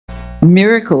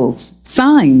Miracles,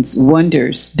 signs,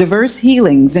 wonders, diverse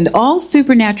healings, and all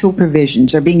supernatural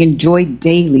provisions are being enjoyed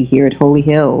daily here at Holy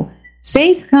Hill.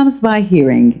 Faith comes by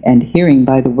hearing, and hearing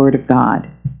by the Word of God.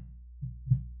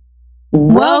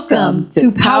 Welcome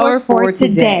to Power for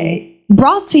Today,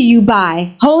 brought to you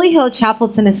by Holy Hill Chapel,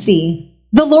 Tennessee.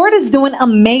 The Lord is doing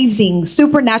amazing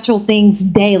supernatural things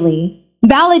daily,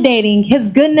 validating His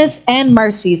goodness and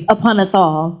mercies upon us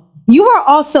all. You are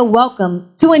also welcome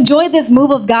to enjoy this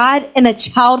move of God in a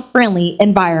child-friendly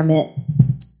environment.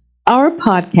 Our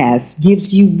podcast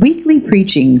gives you weekly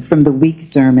preaching from the week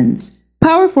sermons.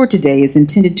 Power for Today is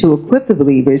intended to equip the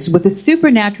believers with the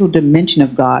supernatural dimension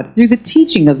of God through the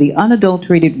teaching of the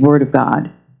unadulterated Word of God.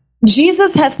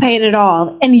 Jesus has paid it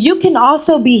all, and you can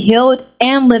also be healed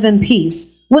and live in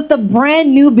peace with a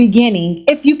brand new beginning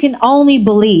if you can only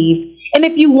believe. And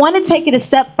if you want to take it a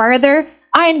step further,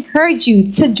 I encourage you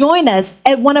to join us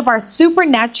at one of our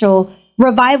Supernatural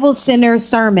Revival Center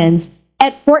sermons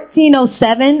at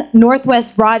 1407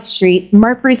 Northwest Broad Street,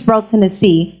 Murfreesboro,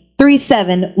 Tennessee,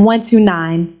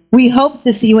 37129. We hope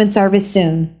to see you in service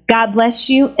soon. God bless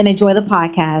you and enjoy the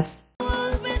podcast.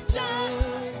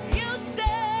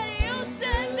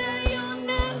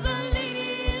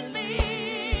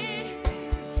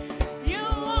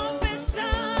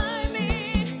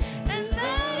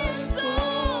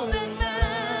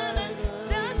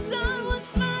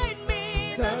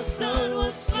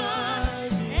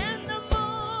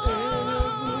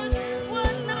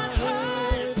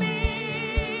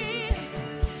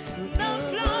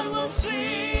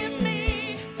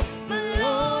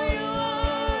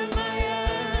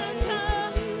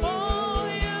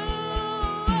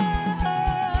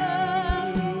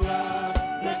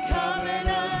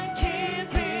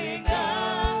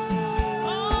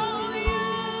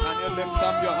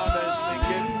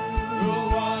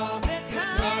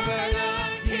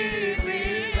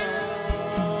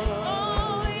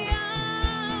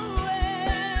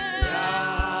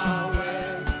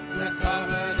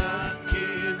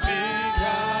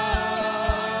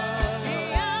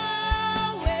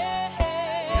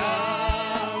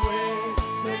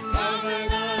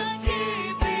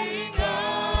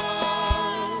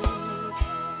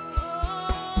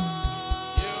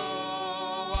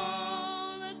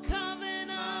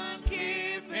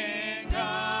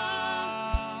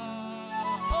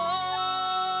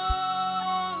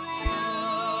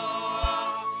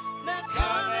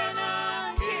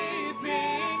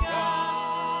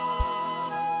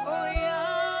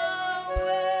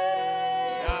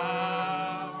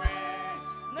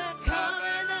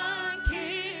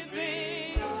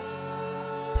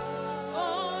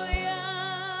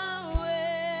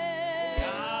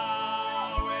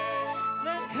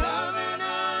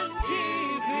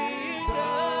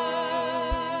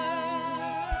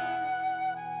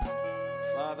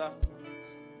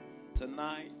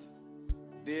 Tonight,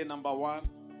 day number 1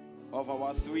 of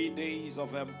our 3 days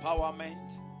of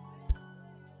empowerment.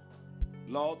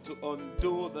 Lord, to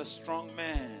undo the strong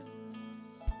man.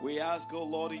 We ask, oh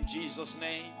Lord, in Jesus'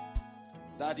 name,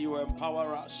 that you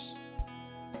empower us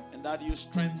and that you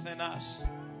strengthen us.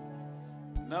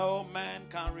 No man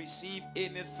can receive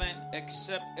anything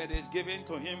except it is given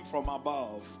to him from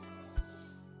above.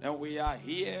 And we are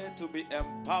here to be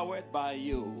empowered by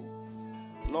you.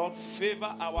 Lord,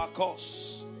 favor our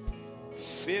cause,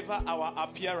 favor our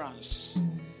appearance,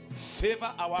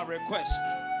 favor our request,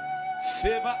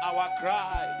 favor our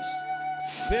cries,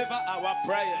 favor our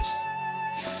prayers,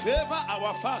 favor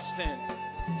our fasting,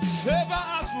 favor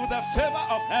us with the favor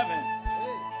of heaven.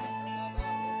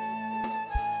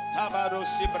 Tabaro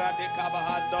sibra de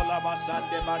kabahandola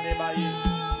basande banebayi,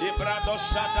 ibrando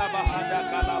shada bahanda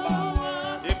kalaba,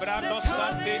 ibrando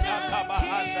sande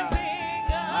atabahanda.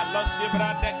 Allah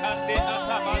sibra de kande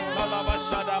atabantala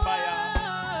bashadabaya.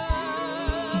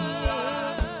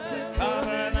 The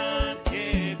covenant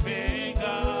keeping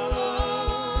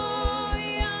God,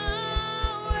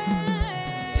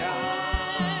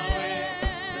 Yahweh,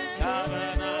 the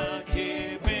covenant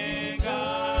keeping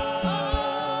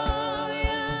God,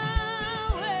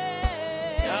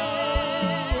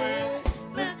 Yahweh,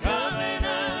 the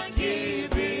covenant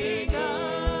keeping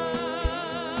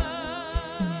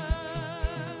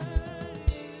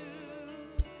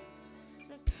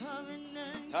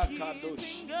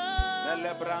Takadosh,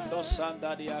 Melebrando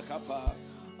Sandadia Kapa,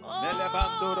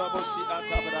 Melebando Robosi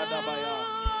Atabradabaya,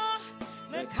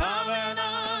 the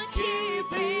covenant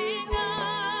keeping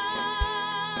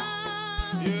God.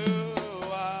 You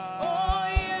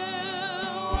are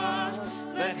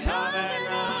the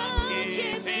covenant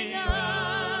keeping God.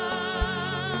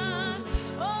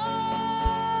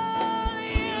 Oh,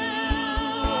 you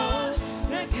are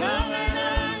the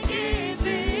covenant keeping God.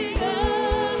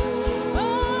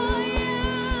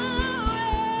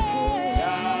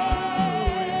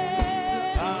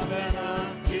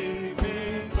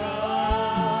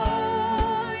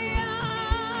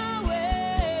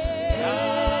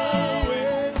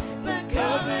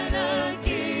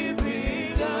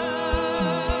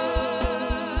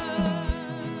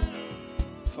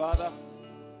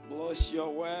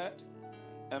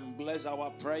 and bless our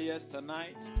prayers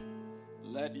tonight.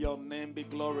 Let your name be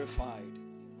glorified.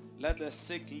 Let the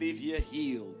sick live here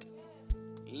healed.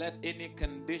 Let any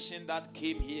condition that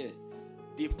came here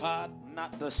depart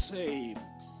not the same.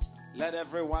 Let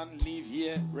everyone leave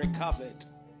here recovered.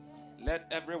 Let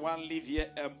everyone leave here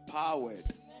empowered.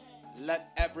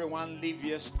 Let everyone leave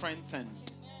here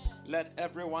strengthened. Let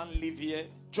everyone leave here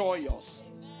joyous.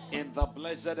 In the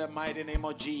blessed and mighty name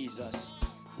of Jesus,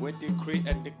 we decree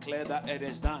and declare that it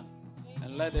is done.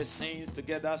 And let the saints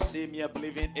together say me a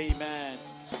believing amen.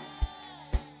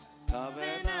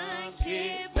 Covenant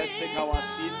keeping. Let's take our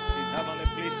seats in heavenly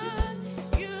places.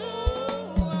 You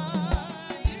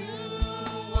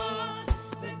are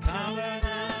the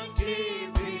covenant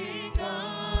keeping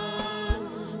God.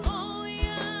 Oh,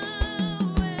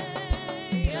 Yahweh,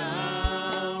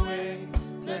 Yahweh,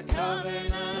 the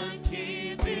covenant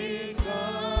keeping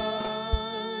God.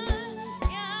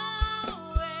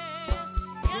 Yahweh,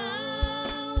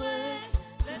 Yahweh,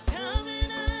 the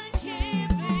covenant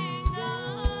keeping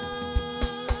God.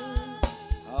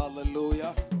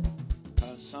 Hallelujah.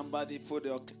 Can somebody put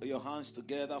your hands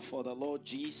together for the Lord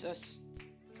Jesus?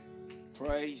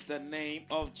 Praise the name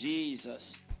of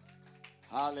Jesus.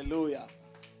 Hallelujah.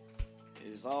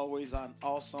 It's always an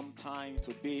awesome time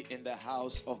to be in the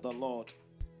house of the Lord.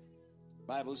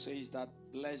 Bible says that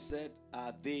blessed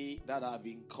are they that have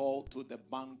been called to the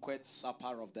banquet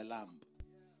supper of the Lamb.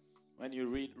 When you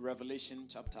read Revelation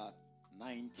chapter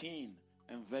 19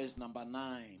 and verse number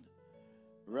 9,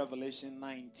 Revelation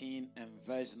 19 and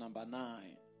verse number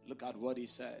 9, look at what he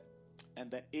said. And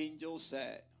the angel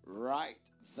said, write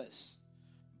this: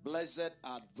 blessed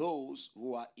are those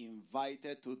who are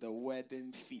invited to the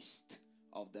wedding feast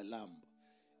of the Lamb.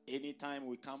 Anytime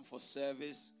we come for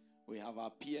service, we have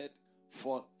appeared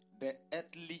for the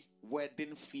earthly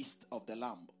wedding feast of the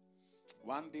Lamb.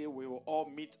 One day we will all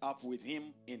meet up with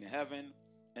him in heaven,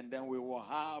 and then we will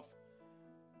have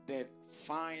the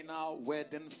final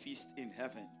wedding feast in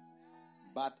heaven.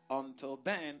 But until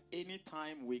then,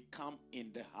 anytime we come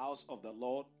in the house of the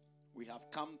Lord, we have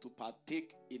come to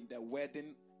partake in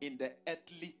the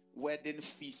earthly wedding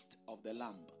feast of the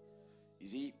Lamb. You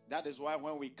see, that is why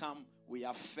when we come, we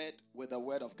are fed with the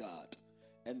word of God,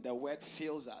 and the word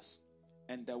fills us,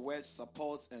 and the word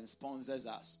supports and sponsors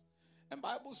us. And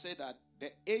Bible said that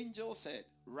the angel said,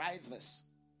 write this.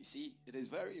 You see, it is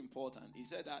very important. He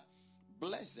said that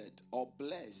blessed or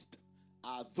blessed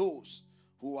are those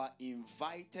who are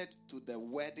invited to the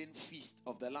wedding feast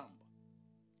of the Lamb.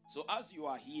 So as you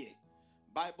are here,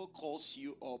 Bible calls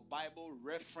you, or Bible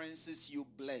references you,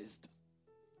 blessed.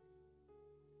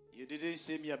 You didn't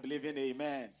say me a believing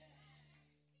amen.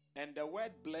 And the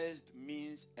word blessed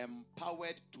means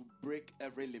empowered to break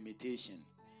every limitation.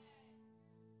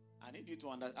 I need you to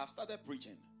understand. I've started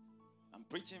preaching. I'm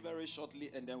preaching very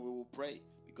shortly, and then we will pray,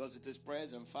 because it is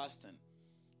prayers and fasting.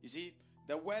 You see,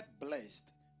 the word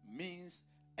blessed means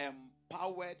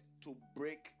empowered to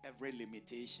break every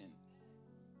limitation.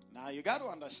 Now, you got to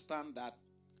understand that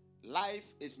life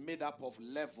is made up of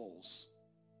levels.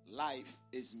 Life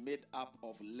is made up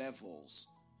of levels.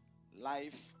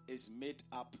 Life is made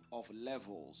up of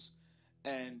levels.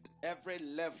 And every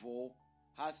level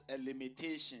has a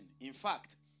limitation. In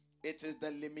fact, it is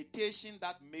the limitation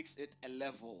that makes it a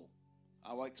level.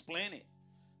 I will explain it.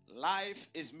 Life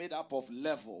is made up of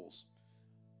levels.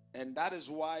 And that is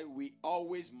why we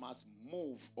always must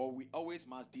move, or we always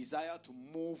must desire to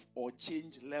move or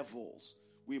change levels.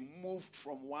 We move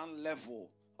from one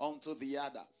level onto the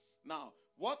other. Now,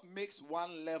 what makes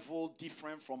one level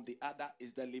different from the other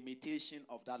is the limitation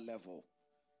of that level.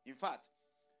 In fact,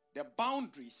 the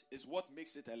boundaries is what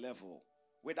makes it a level.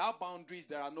 Without boundaries,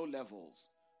 there are no levels.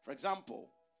 For example,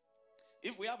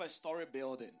 if we have a story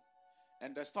building,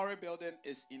 and the story building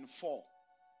is in 4,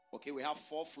 okay, we have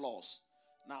 4 floors.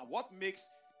 Now, what makes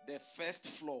the first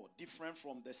floor different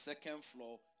from the second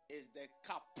floor is the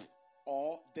cap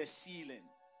or the ceiling.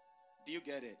 Do you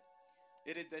get it?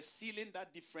 It is the ceiling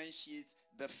that differentiates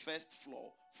the first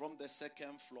floor from the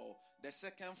second floor. The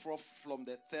second floor from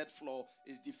the third floor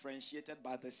is differentiated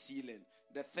by the ceiling.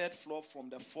 The third floor from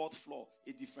the fourth floor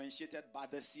is differentiated by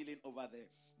the ceiling over there.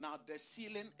 Now, the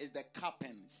ceiling is the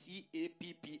capping,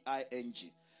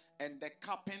 C-A-P-P-I-N-G. And the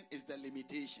capping is the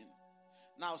limitation.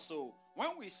 Now, so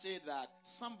when we say that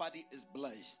somebody is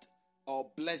blessed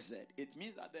or blessed, it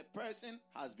means that the person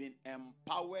has been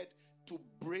empowered to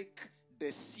break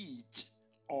the siege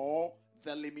or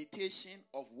the limitation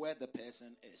of where the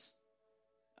person is.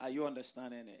 Are you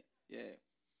understanding it? Yeah.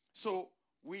 So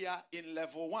we are in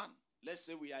level 1. Let's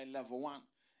say we are in level 1.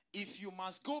 If you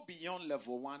must go beyond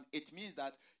level 1, it means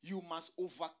that you must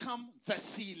overcome the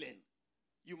ceiling.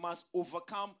 You must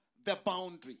overcome the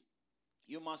boundary.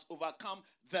 You must overcome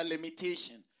the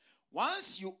limitation.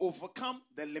 Once you overcome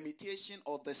the limitation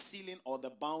or the ceiling or the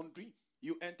boundary,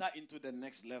 you enter into the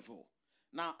next level.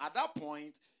 Now, at that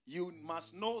point, you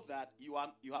must know that you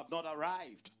have not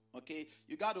arrived. Okay?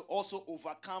 You got to also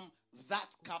overcome that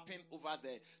capping over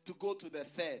there to go to the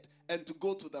third and to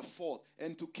go to the fourth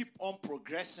and to keep on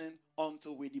progressing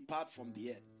until we depart from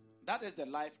the earth. That is the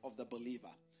life of the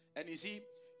believer. And you see,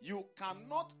 you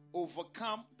cannot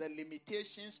overcome the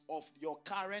limitations of your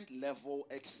current level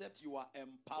except you are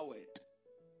empowered.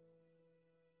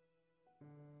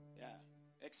 Yeah,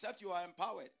 except you are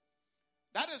empowered.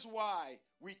 That is why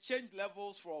we changed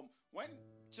levels from when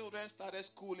children started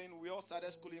schooling. We all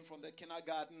started schooling from the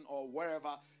kindergarten or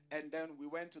wherever, and then we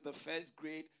went to the first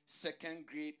grade, second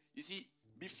grade. You see,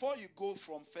 before you go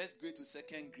from first grade to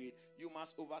second grade, you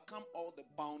must overcome all the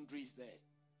boundaries there.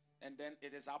 And then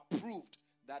it is approved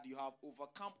that you have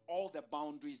overcome all the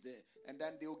boundaries there. And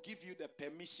then they will give you the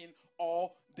permission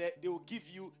or they will give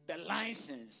you the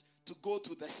license to go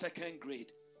to the second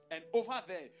grade. And over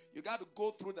there, you got to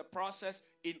go through the process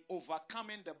in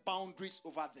overcoming the boundaries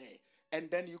over there. And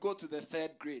then you go to the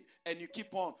third grade and you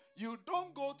keep on. You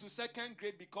don't go to second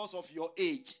grade because of your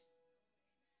age.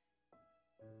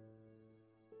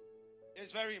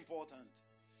 It's very important.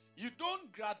 You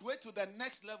don't graduate to the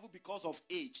next level because of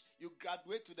age. You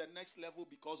graduate to the next level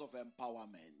because of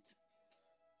empowerment.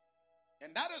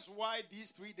 And that is why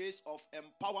these 3 days of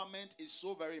empowerment is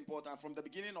so very important. From the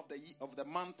beginning of the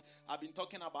month, I've been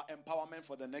talking about empowerment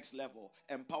for the next level.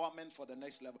 Empowerment for the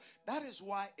next level. That is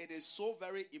why it is so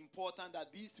very important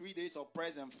that these 3 days of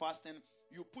prayer and fasting,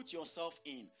 you put yourself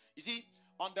in. You see,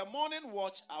 on the morning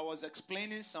watch, I was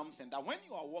explaining something that when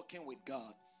you are walking with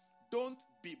God, don't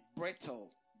be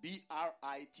brittle.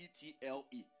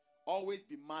 B-R-I-T-T-L-E. Always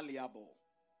be malleable.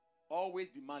 Always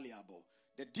be malleable.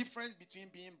 The difference between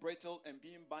being brittle and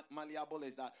being malleable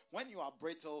is that when you are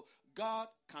brittle, God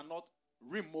cannot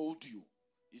remold you.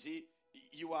 You see,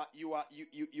 you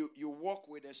walk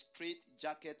with a straight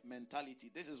jacket mentality.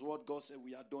 This is what God said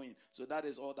we are doing. So that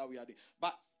is all that we are doing.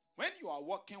 But when you are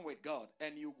walking with God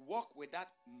and you walk with that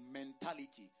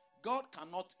mentality, God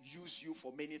cannot use you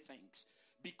for many things,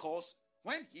 because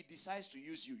when he decides to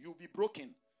use you, you'll be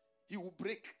broken. He will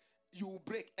break. You will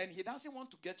break. And he doesn't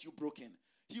want to get you broken.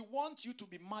 He wants you to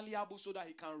be malleable so that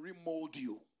he can remold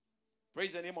you.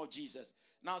 Praise the name of Jesus.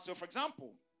 Now, so for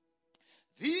example,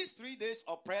 these 3 days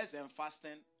of prayers and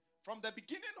fasting, from the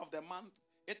beginning of the month,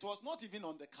 it was not even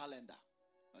on the calendar.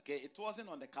 Okay, it wasn't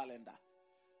on the calendar.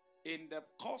 In the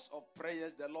course of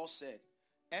prayers, the Lord said,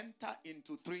 enter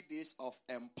into 3 days of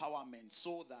empowerment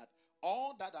so that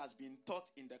all that has been taught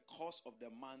in the course of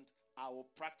the month, I will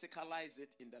practicalize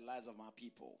it in the lives of my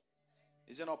people.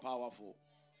 Is it not powerful?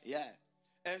 Yeah.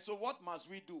 And so what must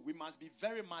we do? We must be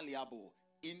very malleable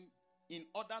in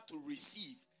order to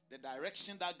receive the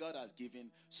direction that God has given,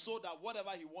 so that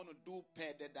whatever he want to do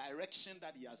per the direction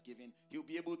that he has given, he'll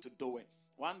be able to do it.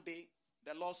 One day,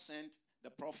 the Lord sent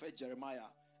the prophet Jeremiah,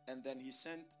 and then he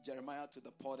sent Jeremiah to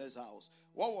the potter's house.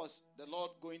 What was the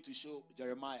Lord going to show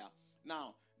Jeremiah?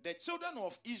 Now, the children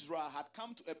of Israel had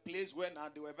come to a place where now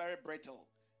they were very brittle.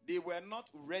 They were not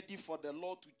ready for the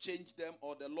Lord to change them,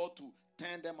 or the Lord to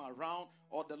turn them around,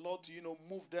 or the Lord to,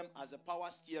 move them as a power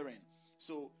steering.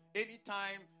 So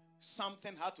anytime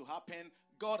something had to happen,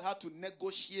 God had to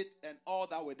negotiate and all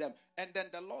that with them. And then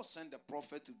the Lord sent the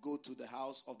prophet to go to the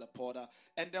house of the potter.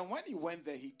 And then when he went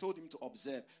there, he told him to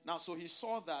observe. Now, so he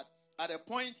saw that at a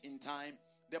point in time,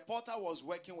 the potter was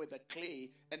working with the clay,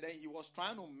 and then he was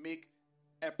trying to make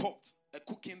a pot, a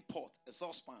cooking pot, a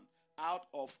saucepan out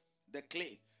of the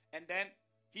clay. And then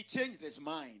he changed his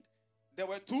mind. There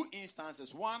were 2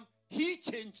 instances. One, he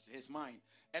changed his mind.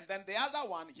 And then the other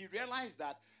one, he realized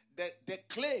that the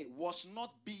clay was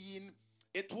not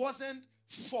it wasn't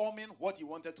forming what he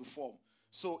wanted to form.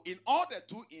 So in all the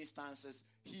 2 instances,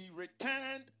 he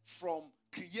returned from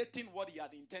creating what he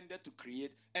had intended to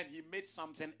create, and he made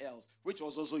something else, which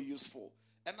was also useful.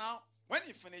 And now, when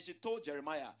he finished, he told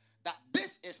Jeremiah that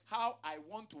this is how I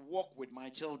want to walk with my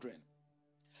children.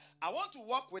 I want to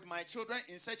walk with my children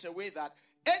in such a way that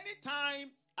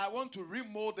anytime I want to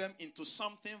remold them into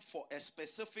something for a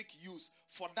specific use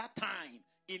for that time,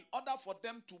 in order for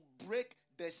them to break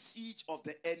the siege of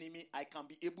the enemy, I can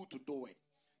be able to do it.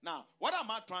 Now, what am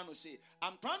I trying to say?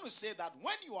 I'm trying to say that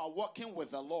when you are walking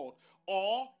with the Lord,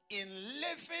 or in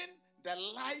living the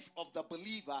life of the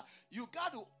believer, you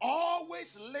got to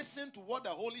always listen to what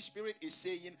the Holy Spirit is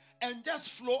saying and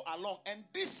just flow along. And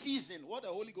this season, what the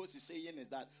Holy Ghost is saying is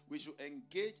that we should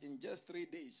engage in just 3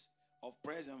 days of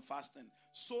prayers and fasting,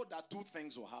 so that 2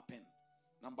 things will happen.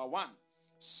 Number 1,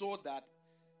 so that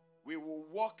we will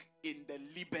walk in the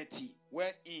liberty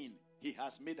wherein he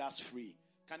has made us free.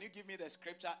 Can you give me the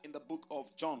scripture in the book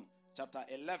of John, chapter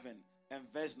 11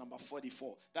 and verse number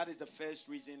 44? That is the first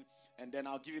reason, and then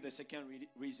I'll give you the second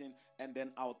reason, and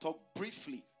then I'll talk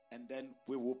briefly, and then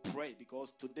we will pray,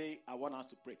 because today I want us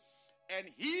to pray. And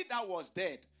he that was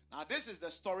dead. Now this is the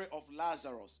story of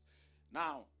Lazarus.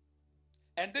 Now,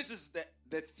 and this is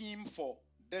the theme for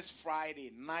this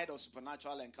Friday night of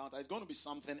supernatural encounter. It's going to be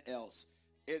something else.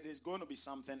 It is going to be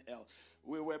something else.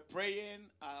 We were praying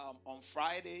on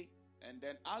Friday, and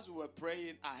then as we were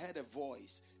praying, I heard a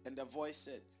voice, and the voice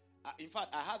said, in fact,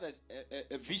 I had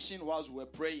a vision whilst we were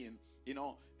praying. You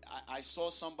know, I saw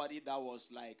somebody that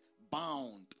was like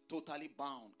bound, totally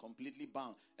bound, completely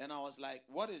bound. And I was like,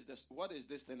 what is this? What is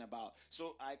this thing about?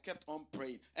 So I kept on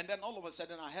praying. And then all of a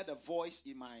sudden I heard a voice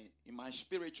in my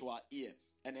spiritual ear.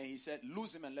 And then he said,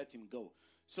 lose him and let him go.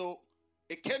 So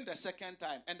it came the second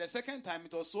time. And the second time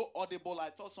it was so audible, I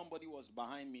thought somebody was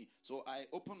behind me. So I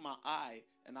opened my eye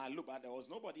and I looked, but there was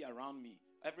nobody around me.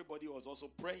 Everybody was also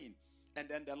praying. And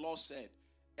then the Lord said,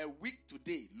 a week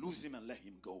today, lose him and let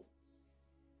him go.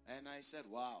 And I said,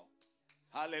 wow.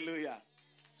 Hallelujah.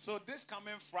 So this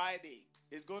coming Friday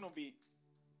is going to be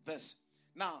this.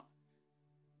 Now,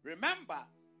 remember,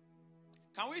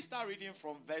 can we start reading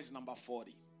from verse number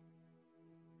 40?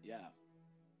 Yeah.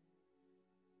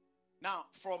 Now,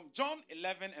 from John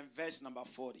 11 and verse number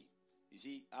 40. You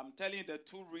see, I'm telling you the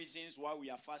two reasons why we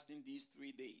are fasting these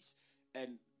 3 days.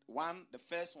 And the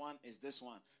first one is this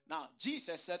one. Now,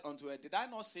 Jesus said unto her, did I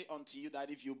not say unto you that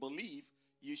if you believe,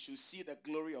 you should see the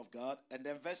glory of God? And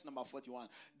then verse number 41.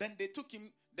 Then they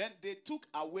took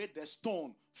away the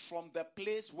stone from the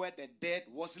place where the dead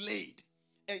was laid.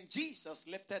 And Jesus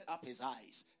lifted up his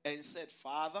eyes and said,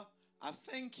 Father, I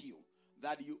thank you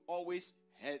that you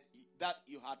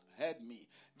had heard me.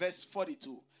 Verse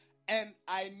 42. And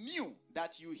I knew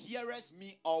that you hearest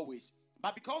me always.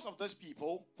 But because of those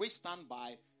people which stand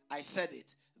by, I said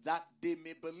it, that they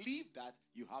may believe that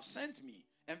you have sent me.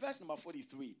 And verse number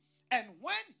 43. And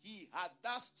when he had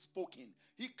thus spoken,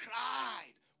 he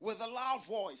cried with a loud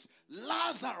voice,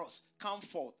 Lazarus, come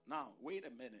forth. Now, wait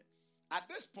a minute. At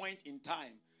this point in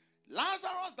time,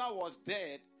 Lazarus that was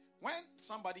dead, when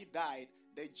somebody died,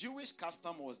 the Jewish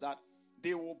custom was that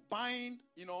they will bind,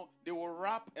 they will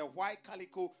wrap a white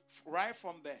calico right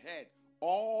from the head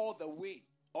all the way,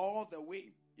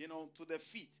 to the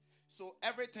feet. So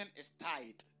everything is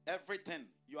tied. Everything,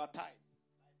 you are tied.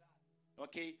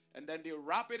 Okay, and then they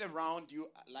wrap it around you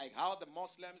like how the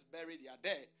Muslims bury their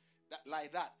dead,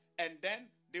 like that. And then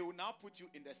they will now put you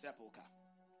in the sepulcher.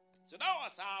 So that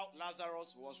was how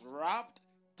Lazarus was wrapped,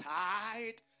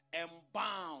 tied, and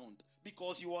bound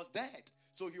because he was dead.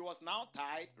 So he was now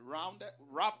tied,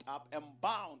 wrapped up, and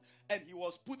bound, and he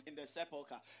was put in the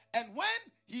sepulcher. And when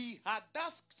he had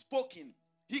thus spoken,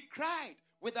 he cried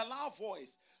with a loud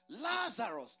voice,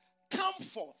 Lazarus, come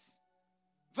forth.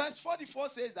 Verse 44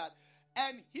 says that,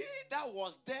 and he that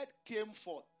was dead came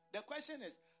forth. The question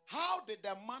is, how did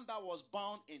the man that was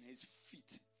bound in his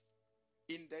feet,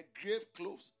 in the grave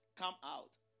clothes, come out?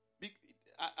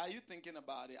 Are you thinking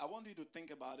about it? I want you to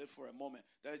think about it for a moment.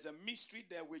 There is a mystery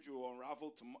there which we will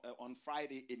unravel on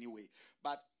Friday anyway.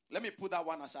 But let me put that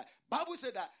one aside. Bible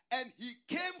said that, and he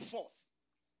came forth,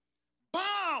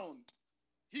 bound.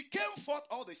 He came forth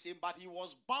all the same, but he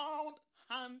was bound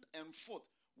hand and foot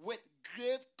with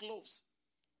grave clothes.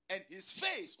 And his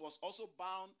face was also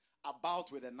bound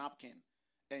about with a napkin.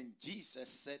 And Jesus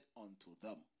said unto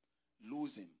them,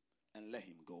 loose him and let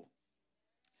him go.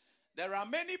 There are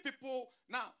many people.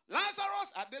 Now,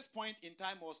 Lazarus at this point in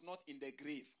time was not in the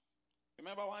grave.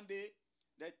 Remember one day,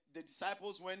 the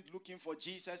disciples went looking for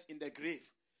Jesus in the grave.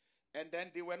 And then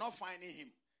they were not finding him.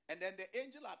 And then the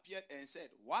angel appeared and said,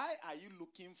 why are you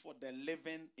looking for the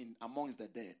living amongst the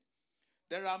dead?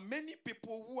 There are many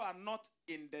people who are not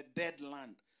in the dead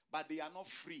land, but they are not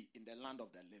free in the land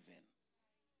of the living.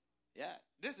 Yeah,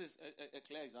 this is a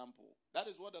clear example. That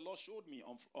is what the Lord showed me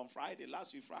on Friday,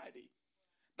 last week Friday.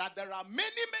 That there are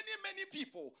many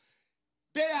people.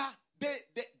 They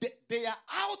are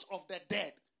out of the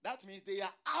dead. That means they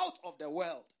are out of the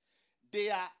world. They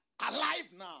are alive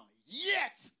now,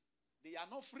 yet they are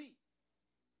not free.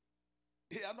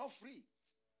 They are not free.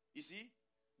 You see,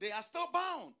 they are still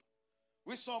bound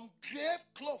with some grave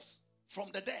clothes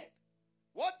from the dead.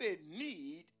 What they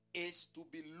need is to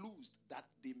be loosed that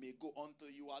they may go.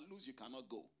 Until you are loose, you cannot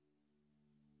go.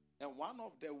 And one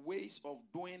of the ways of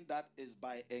doing that is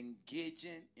by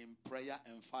engaging in prayer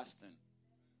and fasting.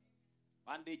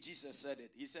 One day Jesus said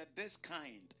it. He said, this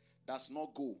kind does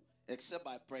not go except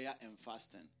by prayer and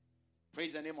fasting.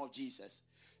 Praise the name of Jesus.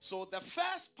 So the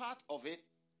first part of it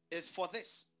is for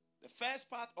this. The first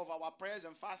part of our prayers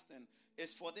and fasting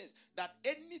is for this. That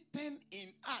anything in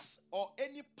us or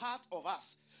any part of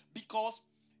us, because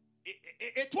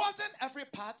it wasn't every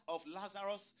part of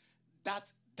Lazarus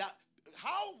that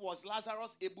how was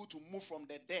Lazarus able to move from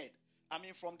the dead? I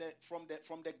mean, from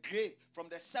the grave, from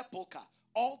the sepulcher,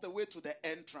 all the way to the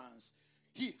entrance.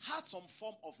 He had some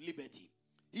form of liberty.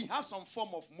 He had some form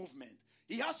of movement.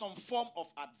 He had some form of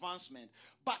advancement.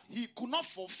 But he could not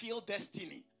fulfill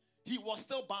destiny. He was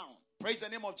still bound. Praise the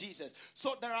name of Jesus.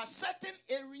 So there are certain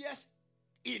areas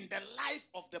in the life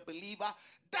of the believer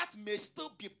that may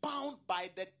still be bound by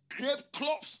the grave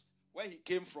clothes where he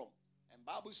came from. And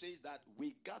Bible says that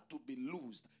we got to be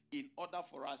loosed in order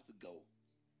for us to go.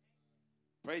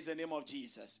 Praise the name of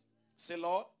Jesus. Say,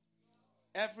 Lord,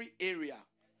 every area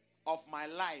of my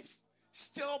life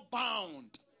still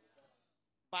bound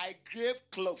by grave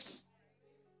clothes,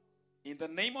 in the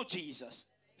name of Jesus,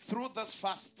 through this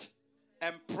fast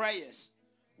and prayers,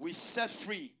 we set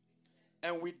free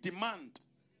and we demand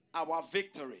our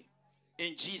victory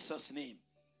in Jesus' name.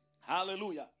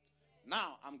 Hallelujah.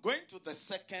 Now, I'm going to the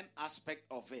second aspect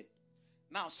of it.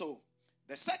 Now, so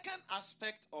the second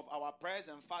aspect of our prayers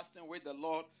and fasting, which the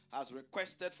Lord has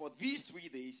requested for these 3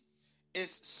 days,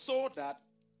 is so that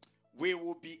we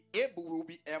will be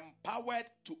empowered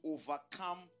to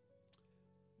overcome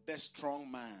the strong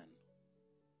man.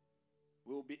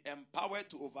 We will be empowered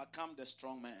to overcome the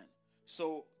strong man.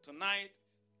 So tonight,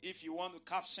 if you want to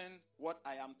caption what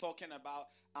I am talking about,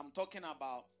 I'm talking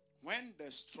about when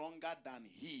the stronger than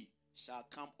he shall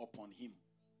come upon him.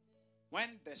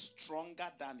 When the stronger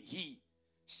than he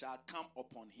shall come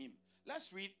upon him.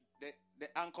 Let's read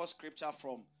the anchor scripture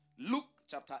from Luke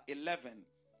chapter 11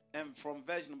 and from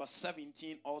verse number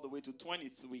 17 all the way to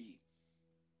 23.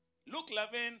 Luke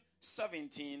 11,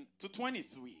 17 to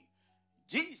 23.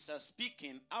 Jesus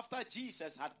speaking after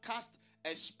Jesus had cast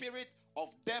a spirit of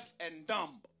deaf and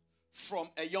dumb from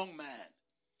a young man.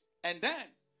 And then,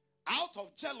 out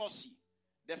of jealousy,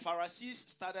 the Pharisees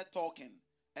started talking.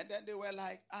 And then they were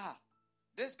like,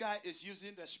 this guy is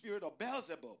using the spirit of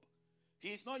Beelzebub. He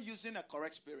is not using a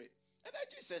correct spirit. And then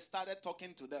Jesus started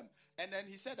talking to them. And then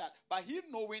he said that, by him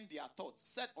knowing their thoughts,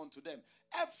 said unto them,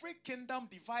 every kingdom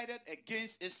divided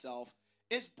against itself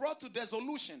is brought to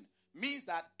dissolution. Means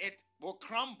that it will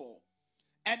crumble.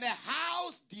 And a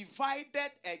house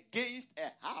divided against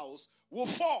a house will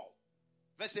fall.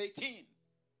 Verse 18.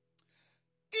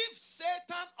 If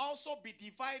Satan also be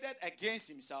divided against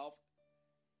himself,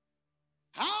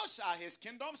 how shall his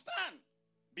kingdom stand?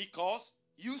 Because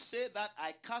you say that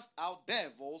I cast out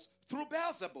devils through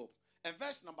Beelzebub. And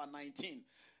verse number 19.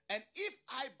 And if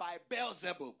I by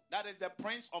Beelzebub, that is the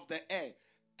prince of the air,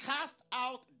 cast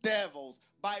out devils,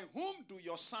 by whom do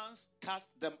your sons cast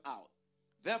them out?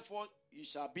 Therefore you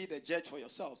shall be the judge for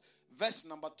yourselves. Verse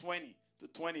number 20 to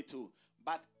 22.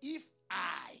 But if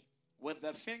I, with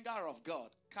the finger of God,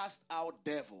 cast out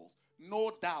devils,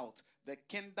 no doubt the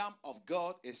kingdom of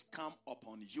God is come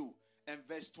upon you. And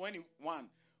verse 21.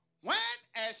 When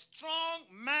a strong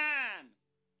man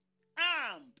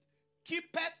armed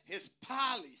keepeth his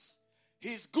palace,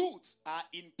 his goods are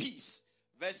in peace.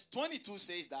 Verse 22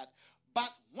 says that,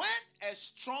 but when a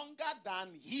stronger than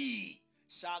he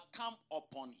shall come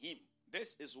upon him.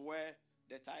 This is where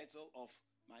the title of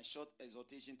my short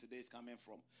exhortation today is coming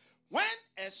from. When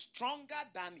a stronger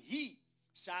than he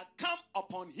shall come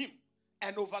upon him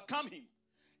and overcome him,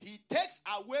 he takes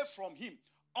away from him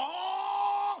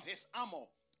all his armor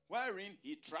wherein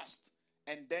he trusts,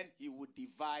 and then he will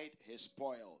divide his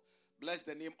spoil. Bless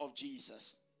the name of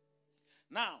Jesus.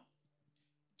 Now,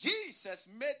 Jesus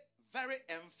made very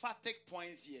emphatic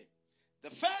points here. The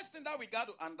first thing that we got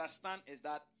to understand is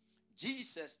that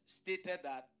Jesus stated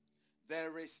that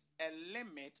there is a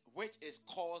limit which is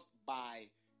caused by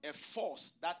a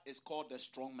force that is called the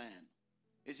strong man.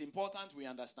 It's important we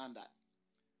understand that.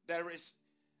 There is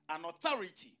an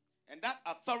authority, and that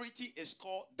authority is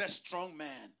called the strong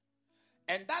man.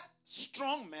 And that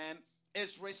strong man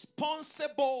is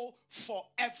responsible for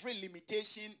every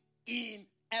limitation in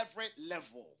every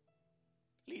level.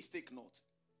 Please take note.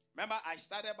 Remember, I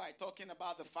started by talking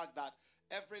about the fact that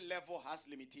every level has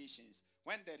limitations.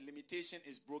 When the limitation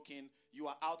is broken, you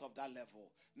are out of that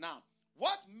level. Now,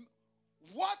 what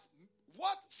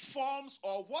forms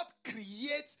or what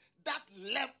creates that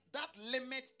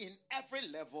limit in every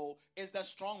level is the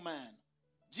strong man.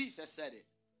 Jesus said it.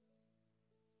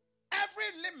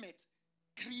 Every limit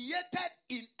created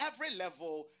in every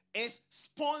level is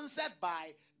sponsored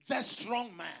by the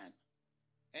strong man.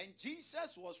 And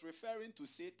Jesus was referring to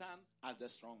Satan as the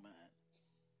strong man.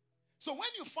 So when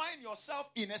you find yourself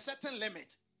in a certain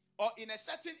limit or in a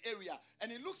certain area,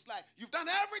 and it looks like you've done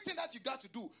everything that you got to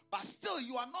do, but still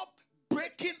you are not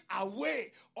breaking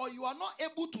away, or you are not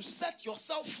able to set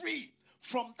yourself free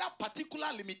from that particular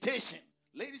limitation.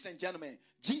 Ladies and gentlemen,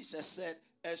 Jesus said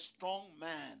a strong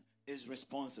man is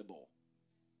responsible.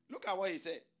 Look at what he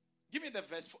said. Give me the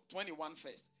verse 21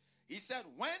 first. He said,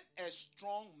 when a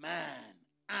strong man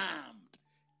armed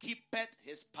keepeth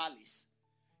his palace,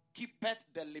 keepeth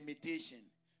the limitation,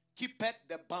 keepeth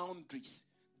the boundaries,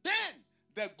 then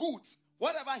the goods,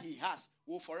 whatever he has,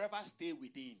 will forever stay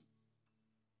within.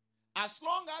 As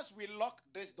long as we lock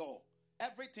this door,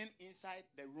 everything inside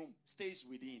the room stays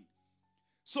within.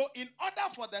 So in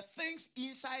order for the things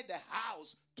inside the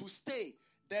house to stay,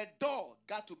 the door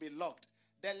got to be locked.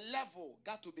 The level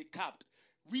got to be capped.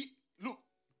 Look,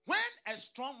 when a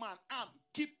strong man armed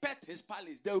keepeth his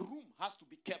palace, the room has to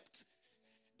be kept.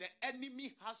 The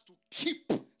enemy has to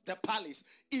keep the palace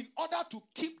in order to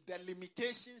keep the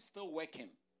limitations still working.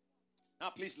 Now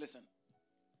please listen.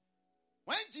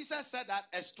 When Jesus said that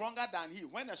a stronger than he,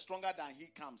 when a stronger than he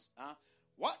comes,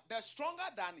 what the stronger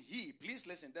than he, please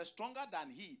listen, the stronger than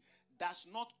he does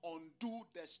not undo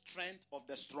the strength of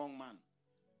the strong man.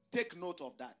 Take note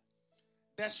of that.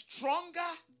 The stronger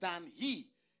than he,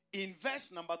 in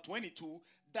verse number 22,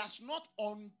 does not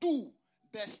undo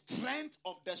the strength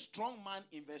of the strong man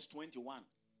in verse 21.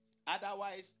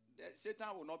 Otherwise, Satan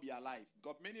will not be alive.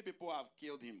 God, many people have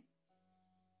killed him.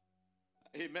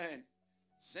 Amen.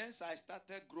 Since I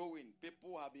started growing,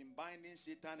 people have been binding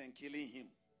Satan and killing him.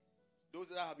 Those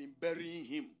that have been burying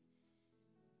him.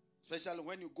 Especially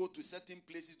when you go to certain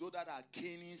places, those that are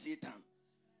caning Satan.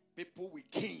 People with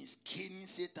canes caning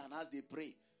Satan as they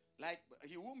pray. Like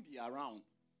he won't be around.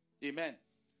 Amen.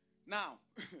 Now,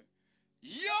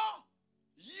 you're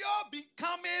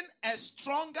becoming a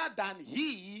stronger than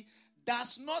he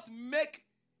does not make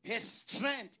his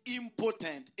strength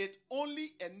impotent. It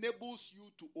only enables you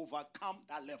to overcome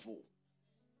that level.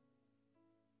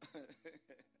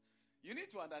 You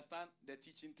need to understand the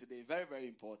teaching today. Very, very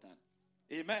important.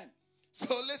 Amen.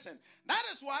 So listen, that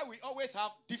is why we always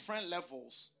have different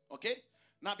levels. Okay?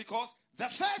 Now, because the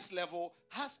first level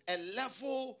has a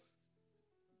level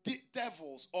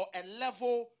devils or a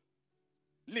level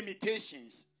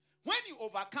limitations. When you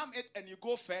overcome it and you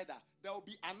go further, there will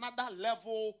be another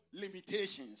level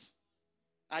limitations.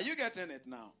 Are you getting it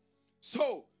now?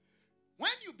 So,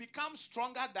 when you become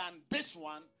stronger than this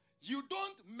one, you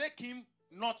don't make him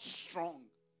not strong.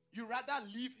 You rather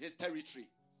leave his territory.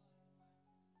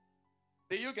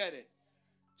 Do you get it?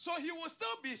 So he will still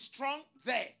be strong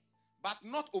there, but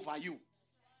not over you.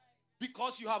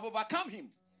 Because you have overcome him.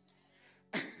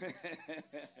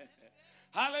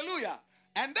 Hallelujah.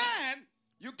 And then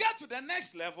you get to the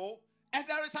next level, and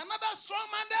there is another strong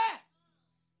man there.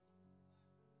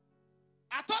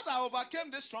 I thought I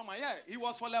overcame this strong man. Yeah, he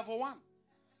was for level 1.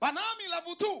 But now I'm in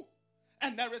level 2.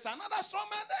 And there is another strong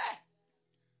man there.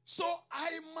 So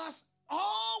I must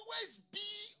always be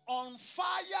on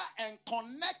fire and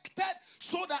connected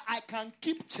so that I can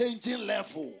keep changing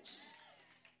levels.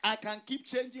 I can keep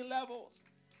changing levels.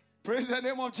 Praise the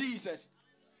name of Jesus.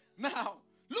 Now,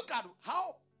 look at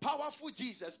how powerful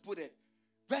Jesus put it.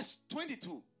 Verse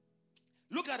 22.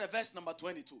 Look at the verse number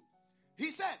 22.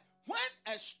 He said,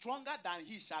 when a stronger than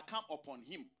he shall come upon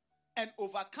him and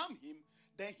overcome him,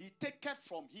 then he taketh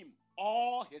from him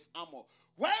all his armor,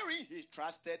 wherein he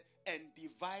trusted, and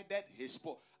divided his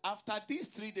spoil. After these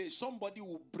 3 days, somebody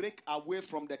will break away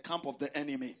from the camp of the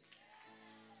enemy.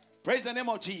 Praise the name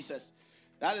of Jesus.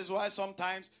 That is why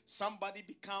sometimes somebody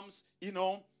becomes,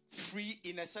 free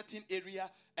in a certain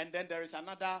area, and then there is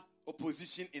another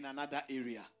opposition in another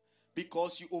area.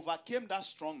 Because you overcame that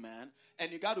strong man,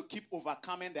 and you got to keep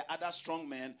overcoming the other strong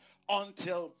man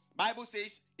until, Bible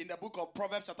says in the book of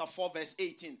Proverbs chapter 4 verse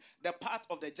 18, the path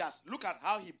of the just. Look at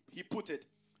how he put it.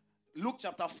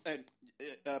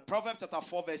 Proverbs chapter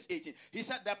 4 verse 18. He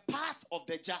said the path of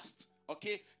the just.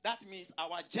 Okay, that means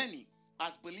our journey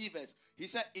as believers. He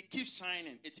said it keeps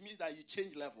shining. It means that you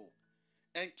change level.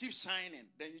 And keep shining.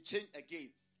 Then you change again.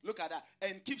 Look at that.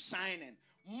 And keep shining.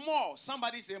 More.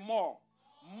 Somebody say more.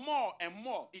 More and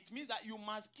more. It means that you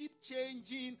must keep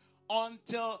changing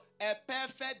until a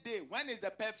perfect day. When is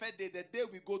the perfect day? The day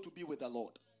we go to be with the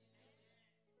Lord.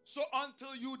 So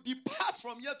until you depart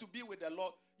from here to be with the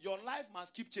Lord, your life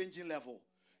must keep changing level.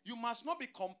 You must not be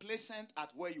complacent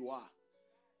at where you are.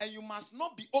 And you must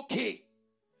not be okay.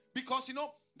 Because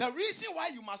the reason why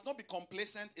you must not be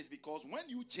complacent is because when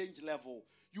you change level,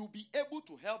 you'll be able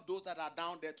to help those that are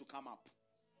down there to come up.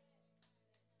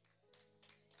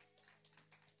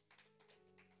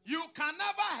 You can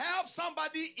never help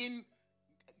somebody in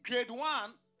grade 1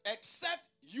 except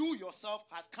you yourself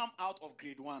has come out of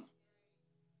grade 1.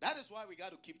 That is why we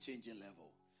got to keep changing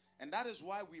level. And that is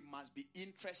why we must be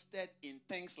interested in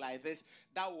things like this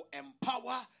that will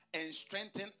empower and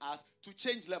strengthen us to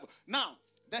change level. Now,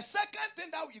 the second thing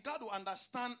that you got to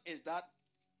understand is that,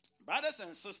 brothers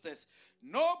and sisters,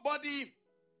 nobody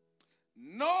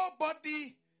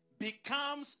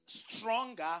becomes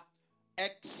stronger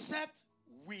except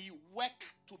we work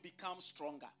to become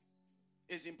stronger.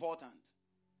 It's important.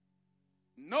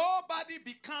 Nobody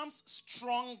becomes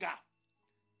stronger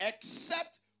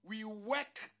except we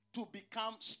work to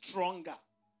become stronger.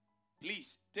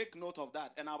 Please take note of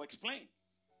that, and I'll explain.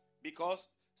 Because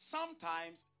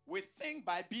sometimes we think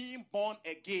by being born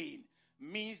again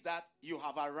means that you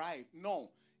have arrived.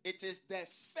 No, it is the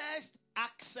first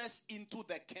access into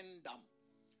the kingdom.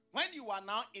 When you are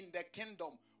now in the kingdom,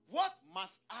 what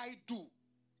must I do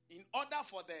in order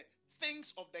for the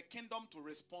things of the kingdom to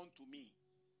respond to me?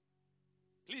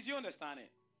 Please, you understand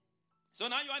it? So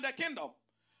now you're in the kingdom.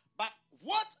 But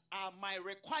what are my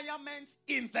requirements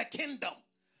in the kingdom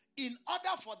in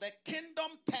order for the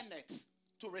kingdom tenets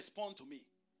to respond to me?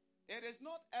 It is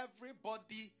not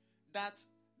everybody that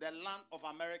the land of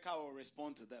America will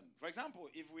respond to them. For example,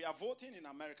 if we are voting in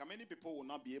America, many people will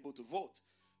not be able to vote.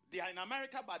 They are in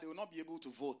America, but they will not be able to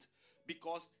vote.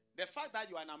 Because the fact that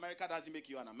you are in America doesn't make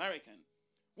you an American.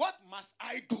 What must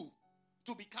I do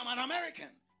to become an American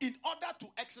in order to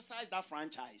exercise that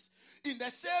franchise? In the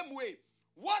same way,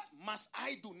 what must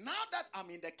I do now that I'm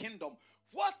in the kingdom?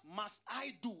 What must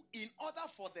I do in order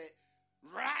for the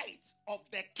right of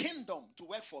the kingdom to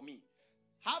work for me?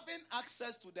 Having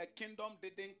access to the kingdom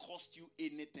didn't cost you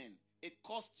anything. It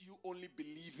cost you only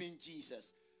believing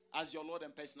Jesus as your Lord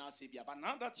and personal Savior. But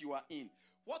now that you are in,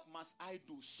 what must I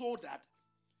do so that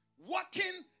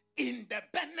walking in the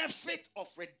benefit of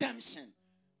redemption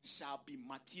shall be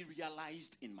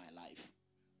materialized in my life?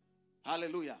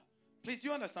 Hallelujah. Please, do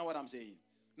you understand what I'm saying?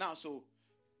 Now, so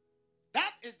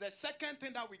that is the second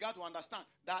thing that we got to understand,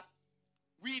 that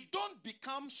we don't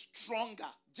become stronger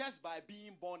just by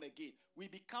being born again. We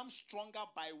become stronger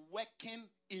by working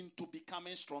into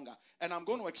becoming stronger. And I'm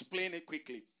going to explain it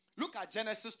quickly. Look at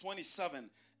Genesis 27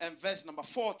 and verse number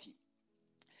 40.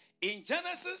 In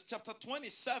Genesis chapter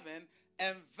 27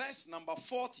 and verse number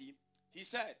 40, he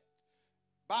said,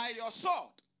 by your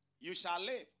sword you shall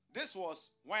live. This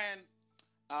was when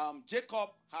Jacob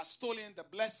has stolen the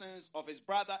blessings of his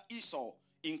brother Esau,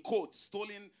 in quote,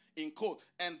 stolen in quote.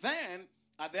 And then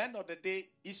at the end of the day,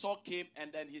 Esau came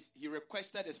and then he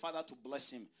requested his father to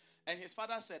bless him. And his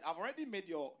father said, I've already made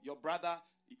your brother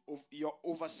your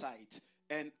oversight,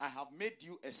 and I have made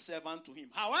you a servant to him.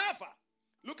 However,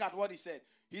 look at what he said.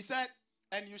 He said,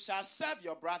 and you shall serve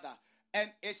your brother,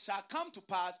 and it shall come to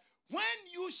pass when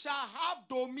you shall have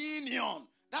dominion.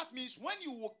 That means when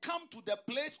you will come to the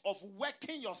place of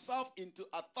working yourself into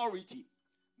authority,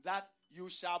 that you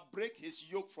shall break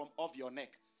his yoke from off your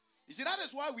neck. You see, that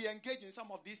is why we engage in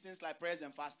some of these things like prayers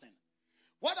and fasting.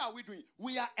 What are we doing?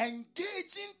 We are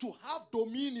engaging to have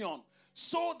dominion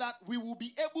so that we will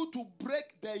be able to break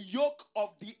the yoke of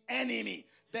the enemy,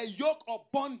 the yoke of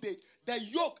bondage, the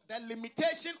yoke, the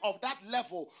limitation of that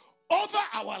level over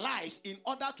our lives in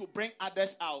order to bring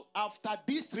others out. After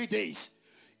these 3 days,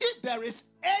 if there is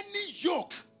any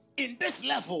yoke in this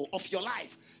level of your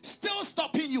life still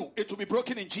stopping you, it will be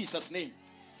broken in Jesus' name.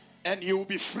 And you will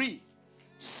be free.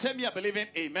 Say me a believing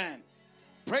amen.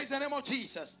 Praise the name of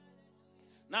Jesus.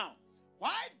 Now,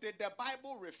 why did the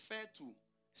Bible refer to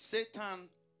Satan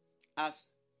as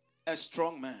a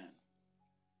strong man?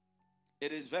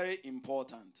 It is very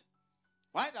important.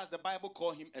 Why does the Bible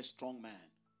call him a strong man?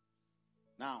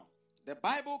 Now, the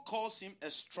Bible calls him a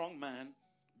strong man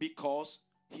because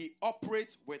he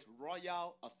operates with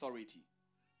royal authority.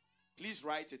 Please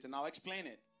write it and I'll explain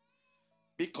it.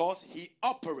 Because he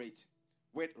operates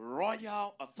with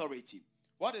royal authority.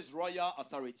 What is royal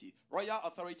authority? Royal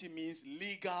authority means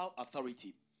legal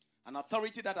authority. An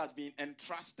authority that has been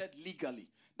entrusted legally.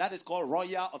 That is called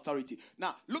royal authority.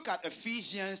 Now, look at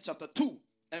Ephesians chapter 2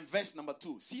 and verse number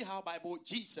 2. See how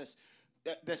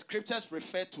the scriptures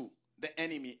refer to the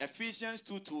enemy. Ephesians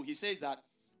 2:2, he says that,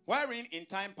 wherein in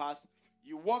time past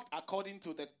you walked according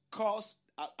to the course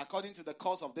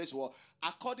of this world,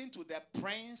 according to the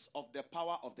prince of the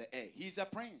power of the air. He's a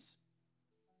prince.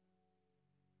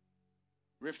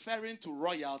 Referring to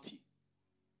royalty.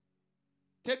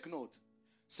 Take note.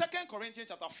 2 Corinthians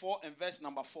chapter 4 and verse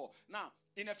number 4. Now,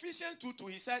 in Ephesians 2:2,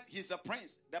 he said he's a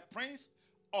prince. The prince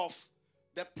of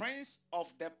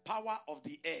the power of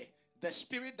the air. The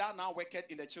spirit that now worketh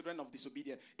in the children of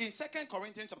disobedience. In 2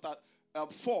 Corinthians chapter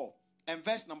 4 and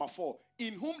verse number 4,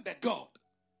 in whom the God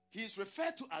he is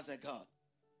referred to as a God,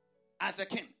 as a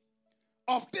king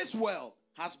of this world,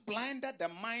 has blinded the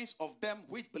minds of them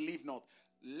which believe not,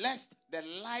 lest the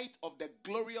light of the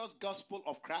glorious gospel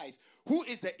of Christ, who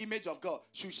is the image of God,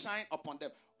 should shine upon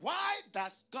them. Why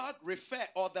does God refer,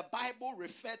 or the Bible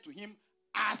refer to him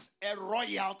as a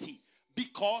royalty?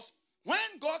 Because when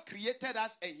God created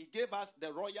us and he gave us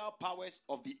the royal powers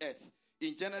of the earth,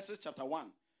 in Genesis chapter 1,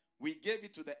 we gave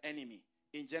it to the enemy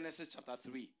in Genesis chapter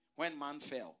 3, when man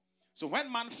fell. So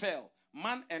when man fell,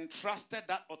 man entrusted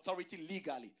that authority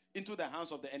legally into the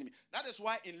hands of the enemy. That is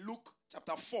why in Luke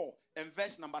chapter 4 and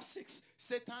verse number 6,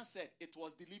 Satan said, it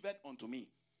was delivered unto me.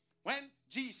 When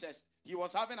Jesus, he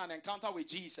was having an encounter with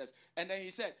Jesus, and then he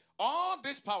said, all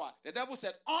this power, the devil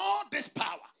said, all this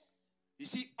power. You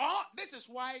see, this is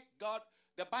why God,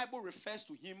 the Bible refers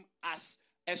to him as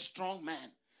a strong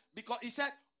man. Because he said,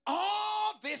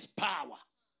 all this power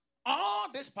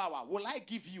will I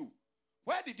give you.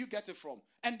 Where did you get it from?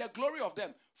 And the glory of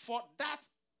them, for that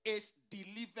is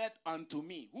delivered unto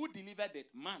me. Who delivered it?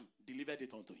 Man delivered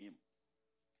it unto him.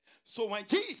 So when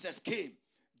Jesus came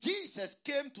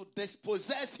to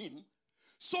dispossess him,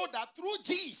 so that through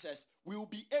Jesus we will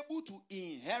be able to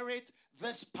inherit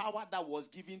this power that was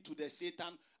given to the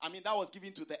that was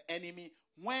given to the enemy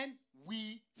when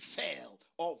we fell,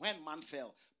 or when man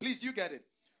fell. Please, do you get it?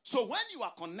 So when you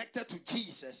are connected to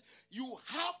Jesus, you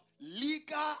have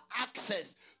legal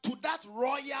access to that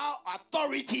royal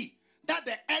authority that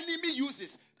the enemy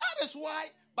uses. That is why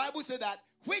Bible said that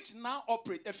which now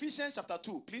operate. Ephesians chapter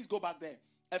 2. Please go back there.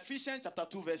 Ephesians chapter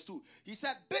 2 verse 2. He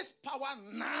said this power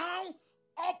now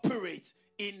operates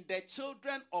in the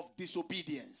children of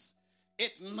disobedience.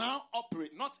 It now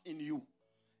operates, not in you.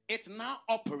 It now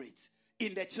operates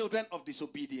in the children of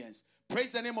disobedience.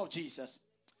 Praise the name of Jesus.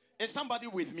 Is somebody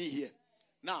with me here?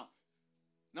 Now,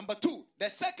 number 2, the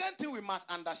second thing we must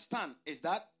understand is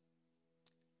that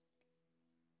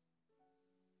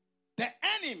the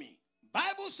enemy,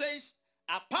 Bible says,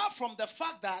 apart from the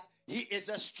fact that he is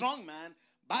a strong man,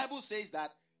 Bible says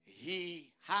that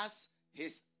he has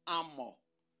his armor.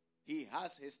 He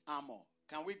has his armor.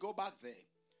 Can we go back there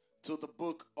to the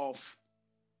book of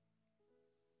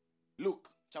Luke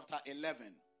chapter 11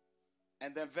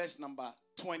 and then verse number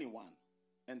 21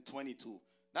 and 22.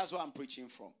 That's what I'm preaching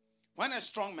from. When a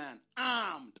strong man,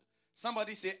 armed,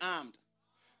 somebody say armed.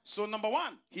 So number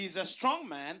 1, he is a strong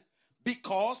man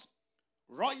because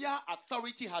royal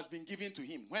authority has been given to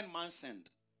him when man sinned.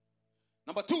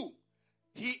 Number 2,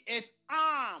 he is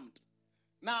armed.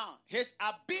 Now, his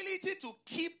ability to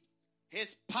keep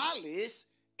his palace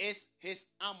is his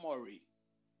armory.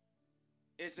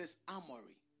 Is his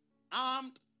armory.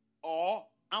 Armed or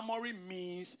armory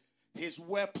means his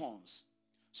weapons.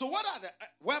 So what are the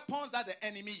weapons that the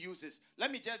enemy uses?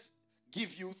 Let me just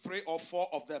give you 3 or 4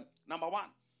 of them. Number 1,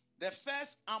 the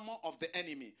first armor of the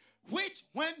enemy, which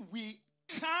when we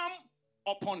come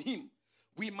upon him,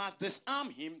 we must disarm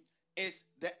him, is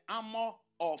the armor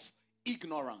of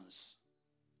ignorance.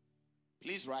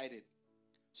 Please write it.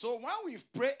 So when we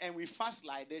pray and we fast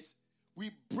like this,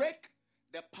 we break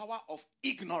the power of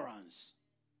ignorance.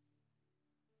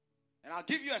 And I'll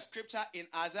give you a scripture in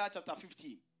Isaiah chapter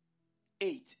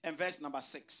 58 and verse number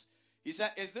 6. He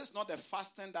said, is this not the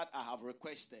fasting that I have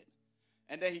requested?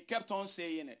 And then he kept on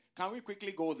saying it. Can we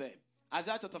quickly go there?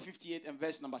 Isaiah chapter 58 and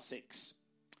verse number 6.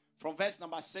 From verse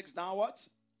number 6 downwards.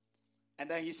 And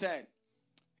then he said,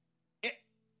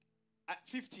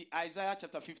 Isaiah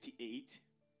chapter 58,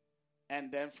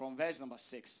 and then from verse number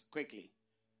 6, quickly.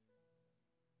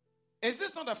 Is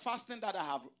this not the fasting that I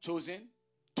have chosen?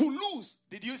 To lose.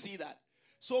 Did you see that?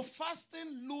 So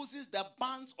fasting loses the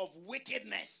bands of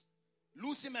wickedness.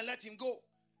 Lose him and let him go.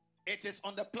 It is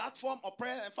on the platform of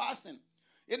prayer and fasting.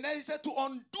 And then he said to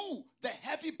undo the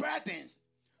heavy burdens,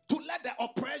 to let the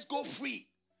oppressed go free,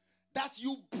 that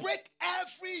you break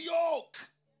every yoke.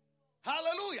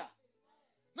 Hallelujah.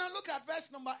 Now look at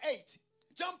verse number 8.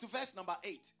 Jump to verse number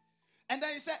 8. And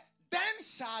then he said, then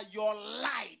shall your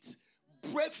light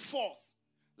break forth.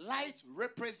 Light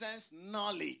represents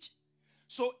knowledge.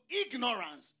 So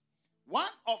ignorance,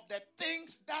 one of the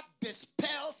things that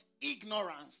dispels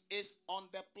ignorance is on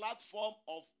the platform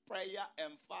of prayer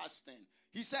and fasting.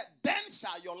 He said, then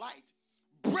shall your light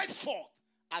break forth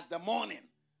as the morning.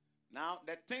 Now,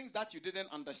 the things that you didn't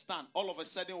understand, all of a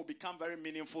sudden will become very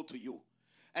meaningful to you.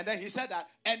 And then he said that,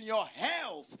 and your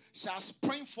health shall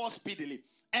spring forth speedily,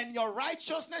 and your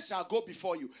righteousness shall go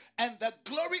before you, and the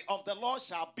glory of the Lord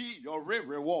shall be your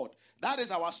reward. That is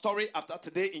our story after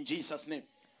today in Jesus' name.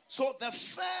 So the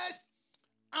first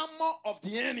armor of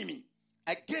the enemy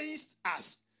against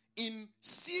us in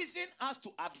seizing us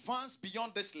to advance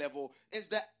beyond this level is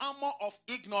the armor of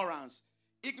ignorance.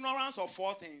 Ignorance of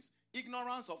four things.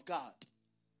 Ignorance of God.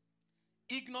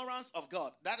 Ignorance of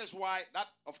God. That is why that,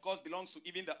 of course, belongs to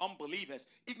even the unbelievers.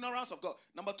 Ignorance of God.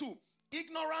 Number two,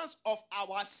 ignorance of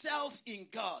ourselves in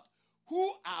God. Who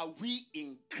are we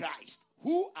in Christ?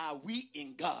 Who are we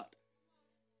in God?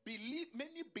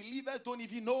 Many believers don't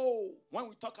even know when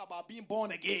we talk about being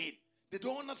born again. They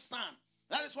don't understand.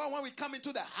 That is why when we come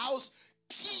into the house,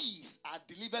 keys are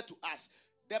delivered to us.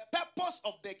 The purpose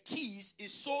of the keys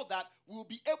is so that we'll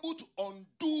be able to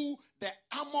undo the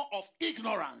armor of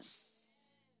ignorance.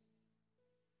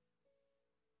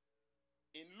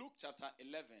 In Luke chapter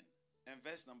 11 and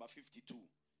verse number 52,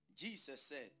 Jesus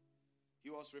said, he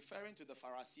was referring to the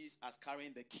Pharisees as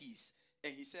carrying the keys.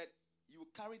 And he said, you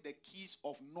carry the keys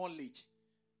of knowledge.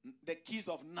 The keys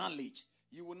of knowledge.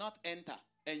 You will not enter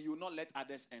and you will not let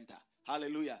others enter.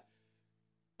 Hallelujah.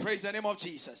 Praise the name of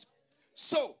Jesus.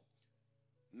 So,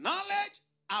 knowledge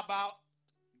about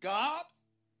God,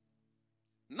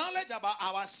 knowledge about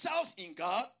ourselves in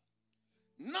God,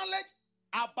 knowledge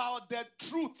about the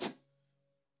truth.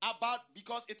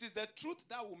 Because it is the truth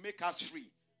that will make us free.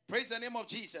 Praise the name of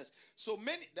Jesus. So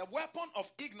the weapon of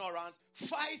ignorance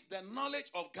fights the knowledge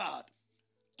of God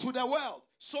to the world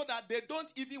so that they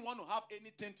don't even want to have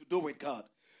anything to do with God.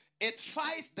 It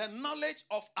fights the knowledge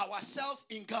of ourselves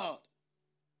in God.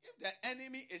 If the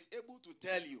enemy is able to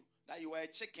tell you that you are a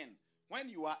chicken when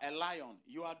you are a lion,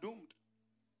 you are doomed.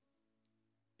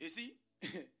 You see,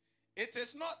 it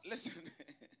is not, listen,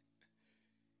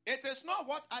 it is not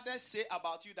what others say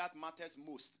about you that matters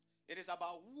most. It is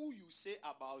about who you say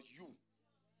about you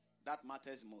that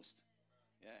matters most.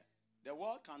 Yeah. The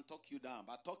world can talk you down,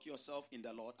 but talk yourself in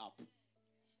the Lord up.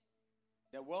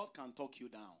 The world can talk you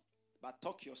down, but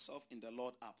talk yourself in the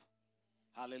Lord up.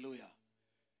 Hallelujah.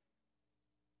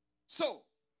 So,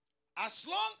 as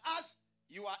long as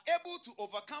you are able to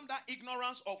overcome that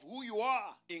ignorance of who you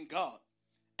are in God,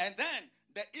 and then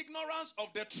the ignorance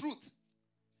of the truth,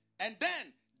 and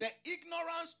then the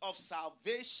ignorance of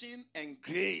salvation and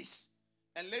grace.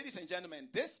 And ladies and gentlemen,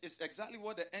 this is exactly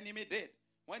what the enemy did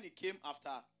when he came after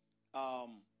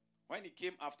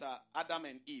Adam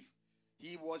and Eve.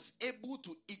 He was able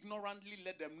to ignorantly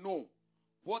let them know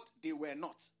what they were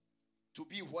not to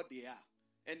be what they are.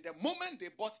 And the moment they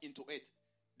bought into it,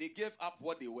 they gave up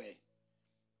what they were.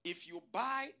 If you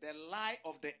buy the lie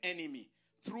of the enemy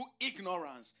through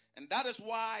ignorance, and that is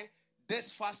why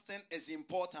this fasting is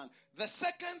important. The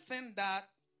second thing that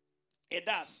it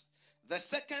does,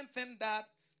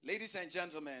 ladies and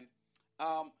gentlemen,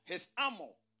 his armor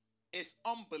is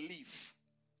unbelief.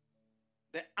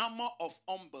 The armor of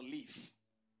unbelief.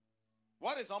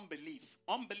 What is unbelief?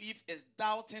 Unbelief is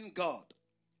doubting God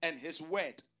and his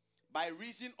word by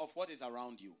reason of what is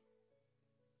around you.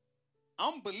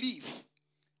 Unbelief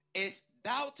is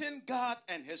doubting God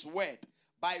and his word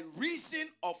by reason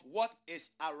of what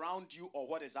is around you or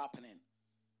what is happening.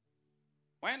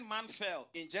 When man fell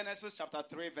in Genesis chapter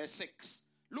 3 verse 6,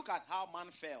 look at how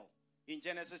man fell in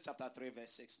Genesis chapter 3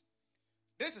 verse 6.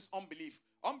 This is unbelief.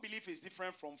 Unbelief is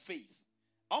different from faith.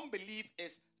 Unbelief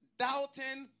is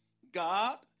doubting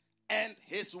God and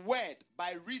his word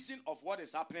by reason of what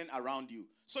is happening around you.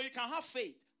 So you can have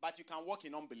faith, but you can walk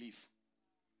in unbelief.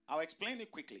 I'll explain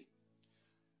it quickly.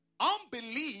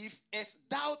 Unbelief is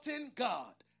doubting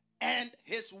God and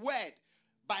his word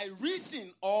by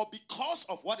reason or because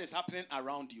of what is happening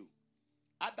around you.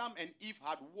 Adam and Eve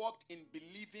had walked in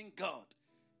believing God.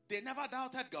 They never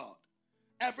doubted God.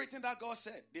 Everything that God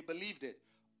said, they believed it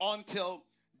until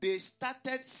they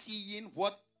started seeing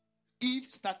what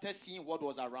Eve started seeing what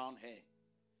was around her.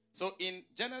 So in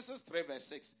Genesis 3 verse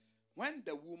 6, when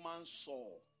the woman saw,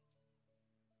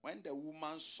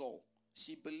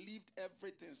 she believed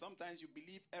everything. Sometimes you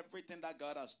believe everything that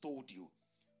God has told you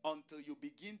until you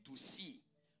begin to see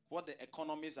what the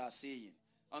economists are saying,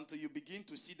 until you begin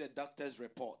to see the doctor's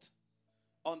report,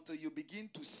 until you begin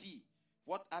to see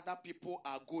what other people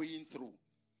are going through,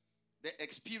 the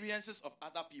experiences of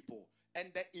other people.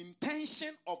 And the intention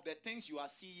of the things you are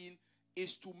seeing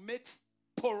is to make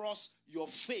porous your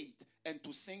faith and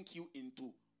to sink you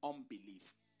into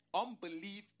unbelief.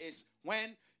 Unbelief is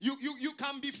when you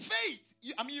can be faith.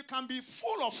 You can be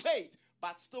full of faith,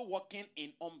 but still walking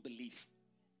in unbelief.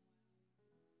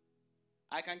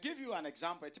 I can give you an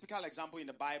example, a typical example in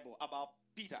the Bible about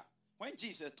Peter. When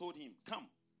Jesus told him, come.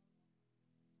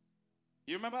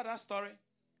 You remember that story?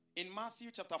 In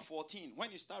Matthew chapter 14,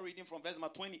 when you start reading from verse number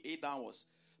 28 downwards.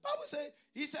 Bible says,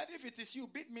 he said, if it is you,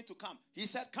 bid me to come. He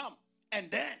said, come.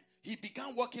 And then he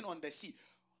began walking on the sea.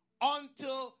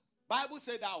 Until Bible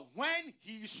said that when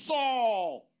he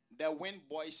saw the wind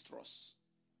boisterous.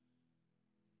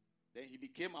 Then he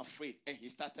became afraid and he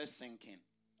started sinking.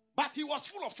 But he was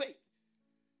full of faith.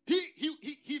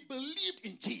 He believed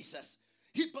in Jesus.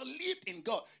 He believed in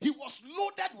God. He was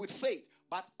loaded with faith.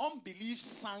 But unbelief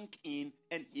sank in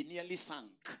and he nearly sank.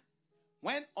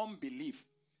 When unbelief,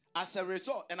 as a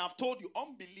result, and I've told you,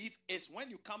 unbelief is when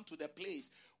you come to the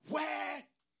place where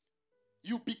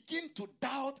you begin to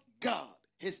doubt God,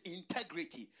 his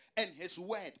integrity, and his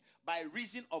word by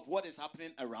reason of what is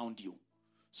happening around you.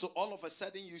 So all of a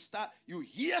sudden you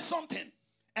hear something,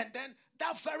 and then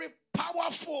that very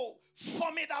powerful,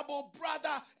 formidable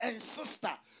brother and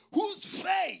sister whose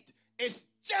faith is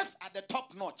just at the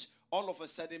top notch, all of a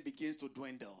sudden begins to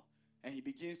dwindle. And he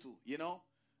begins to,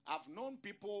 I've known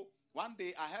people. One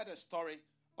day I heard a story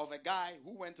of a guy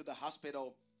who went to the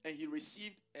hospital and he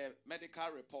received a medical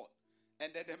report.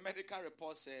 And then the medical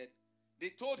report said, they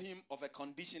told him of a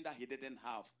condition that he didn't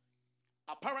have.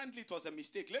 Apparently it was a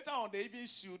mistake. Later on they even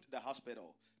sued the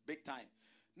hospital big time.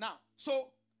 Now, so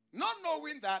not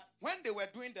knowing that when they were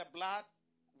doing the blood,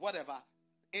 whatever,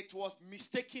 it was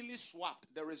mistakenly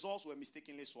swapped. The results were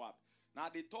mistakenly swapped. Now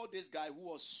they told this guy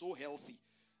who was so healthy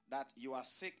that you are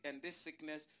sick, and this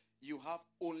sickness, you have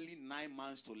only 9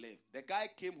 months to live. The guy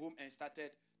came home and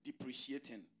started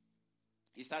depreciating.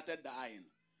 He started dying.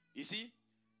 You see,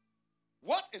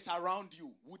 what is around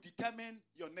you will determine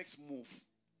your next move.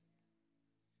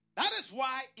 That is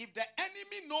why if the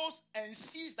enemy knows and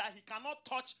sees that he cannot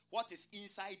touch what is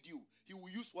inside you, he will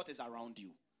use what is around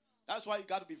you. That's why you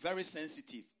got to be very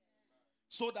sensitive.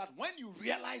 So that when you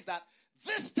realize that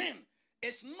this thing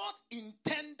is not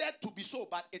intended to be so,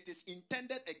 but it is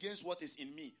intended against what is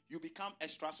in me, you become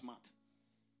extra smart.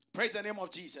 Praise the name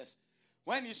of Jesus.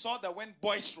 When he saw the wind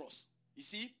boisterous, you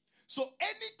see. So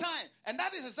anytime, and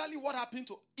that is exactly what happened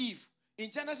to Eve. In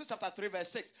Genesis chapter 3 verse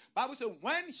 6, Bible says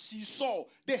when she saw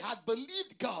they had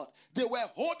believed God, they were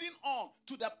holding on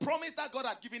to the promise that God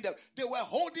had given them. They were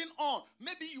holding on.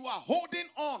 Maybe you are holding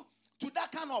on to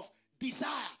that kind of desire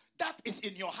that is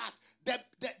in your heart.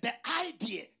 The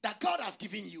idea that God has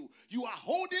given you. You are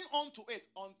holding on to it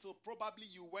until probably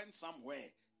you went somewhere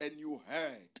and you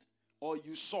heard or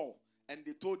you saw and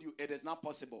they told you it is not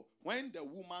possible. When the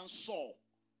woman saw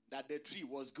that the tree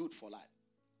was good for life,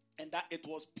 and that it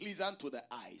was pleasant to the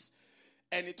eyes,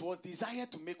 and it was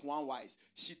desired to make one wise,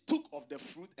 she took of the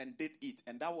fruit and did eat,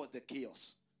 and that was the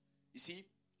chaos. You see,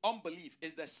 unbelief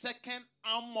is the second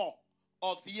armor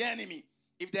of the enemy.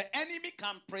 If the enemy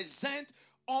can present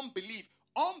unbelief,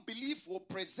 unbelief will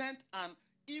present an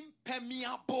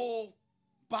impermeable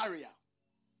barrier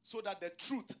so that the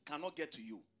truth cannot get to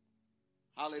you.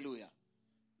 Hallelujah.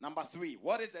 Number 3,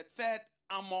 what is the third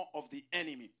armor of the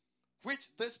enemy,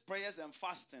 which this prayers and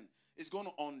fasting is going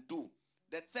to undo?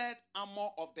 The third armor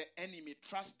of the enemy,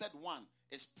 trusted one,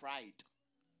 is pride.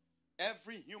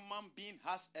 Every human being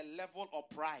has a level of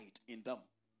pride in them.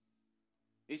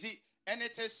 You see, and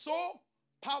it is so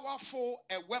powerful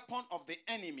a weapon of the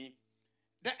enemy.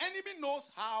 The enemy knows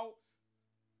how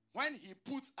when he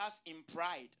puts us in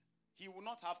pride, he will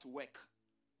not have to work.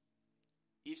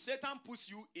 If Satan puts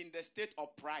you in the state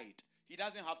of pride, he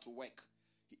doesn't have to work.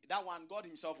 That one, God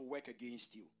himself will work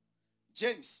against you.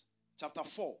 James chapter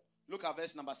 4, look at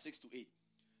verse number 6 to 8.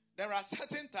 There are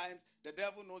certain times the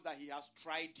devil knows that he has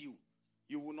tried you.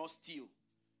 You will not steal.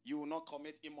 You will not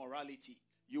commit immorality.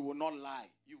 You will not lie.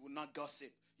 You will not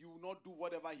gossip. You will not do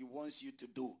whatever he wants you to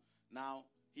do. Now,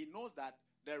 he knows that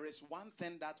there is one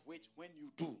thing that which when you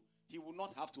do, he will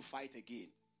not have to fight again.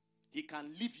 He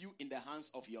can leave you in the hands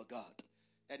of your God.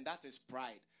 And that is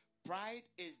pride. Pride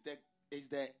is the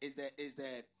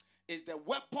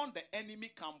weapon the enemy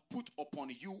can put upon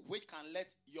you, which can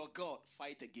let your God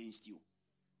fight against you.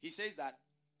 He says that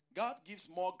God gives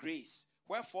more grace.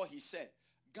 Wherefore he said,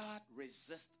 God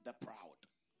resists the proud,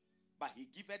 but he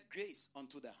giveth grace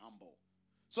unto the humble.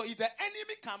 So if the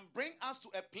enemy can bring us to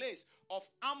a place of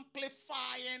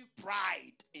amplifying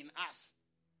pride in us,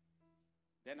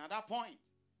 then at that point,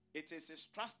 it is his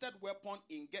trusted weapon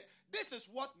in this is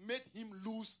what made him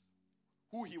lose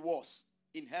who he was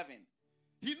in heaven.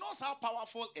 He knows how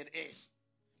powerful it is.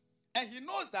 And he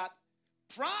knows that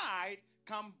pride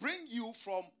can bring you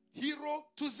from hero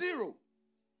to zero.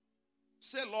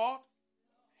 Say, Lord,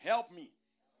 help me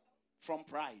from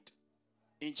pride.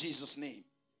 In Jesus' name.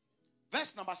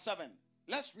 Verse number 7.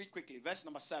 Let's read quickly. Verse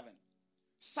number 7.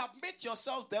 Submit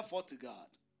yourselves therefore to God.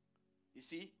 You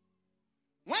see,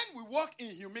 when we walk in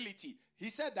humility, he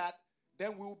said that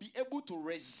then we will be able to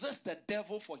resist the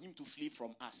devil for him to flee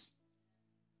from us.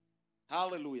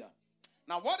 Hallelujah.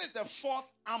 Now, what is the fourth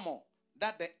armor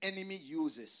that the enemy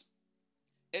uses?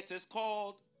 It is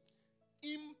called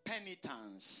impenetrable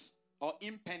impenitence or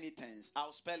impenitence.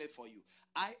 I'll spell it for you.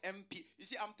 IMP. You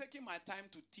see, I'm taking my time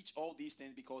to teach all these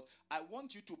things because I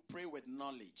want you to pray with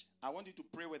knowledge. I want you to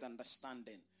pray with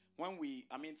understanding.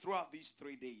 Throughout these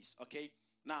 3 days, okay?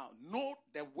 Now, know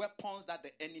the weapons that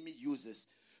the enemy uses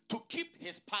to keep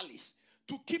his palace,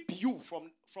 to keep you from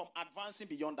advancing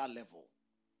beyond that level.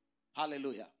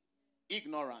 Hallelujah.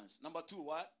 Ignorance. Number 2,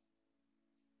 what?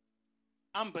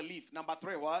 Unbelief. Number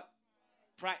 3, what?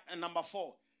 Pride. And number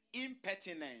 4,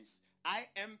 impertinence.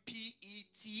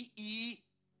 IMPETE.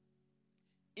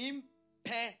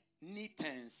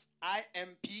 Impenitence.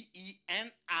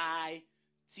 IMPENITENCE.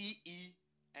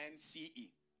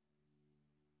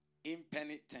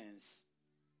 Impenitence.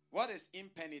 What is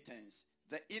impenitence?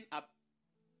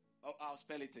 I'll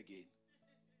spell it again.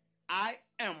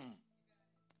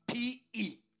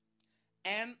 IMPENITENCE.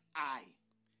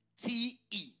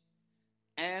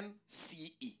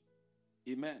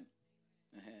 Amen.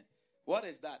 What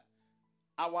is that?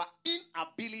 Our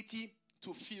inability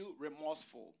to feel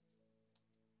remorseful.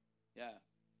 Yeah.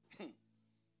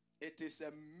 It is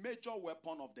a major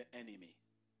weapon of the enemy.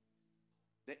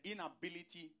 The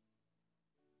inability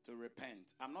to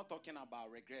repent. I'm not talking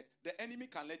about regret. The enemy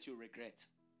can let you regret.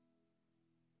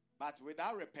 But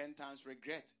without repentance,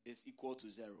 regret is equal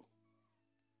to 0.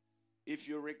 If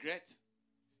you regret,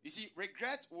 you see,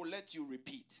 regret will let you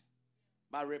repeat.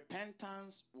 But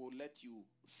repentance will let you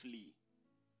flee.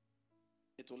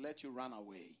 It will let you run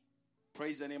away.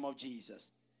 Praise the name of Jesus.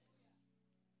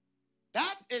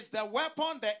 That is the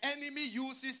weapon the enemy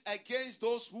uses against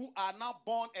those who are not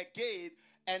born again.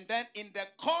 And then in the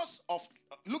course of,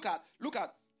 look at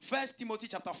 1 Timothy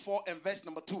chapter 4 and verse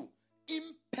number 2.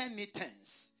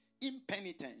 Impenitence.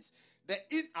 The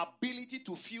inability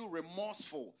to feel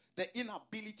remorseful. The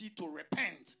inability to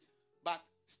repent. But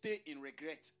stay in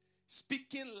regret.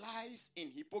 Speaking lies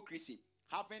in hypocrisy.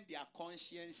 Having their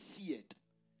conscience seared.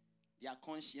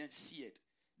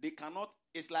 They cannot,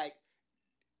 it's like,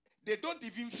 they don't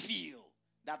even feel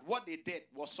that what they did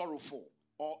was sorrowful.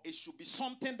 Or it should be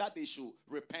something that they should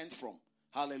repent from.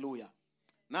 Hallelujah.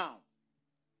 Now,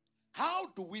 how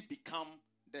do we become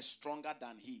the stronger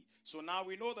than he? So now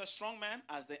we know the strong man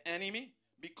as the enemy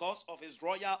because of his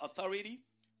royal authority.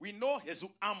 We know his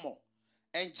armor.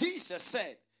 And Jesus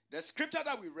said, the scripture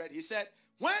that we read, he said,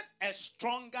 when a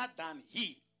stronger than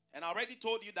he. And I already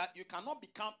told you that you cannot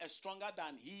become a stronger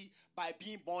than he by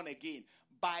being born again.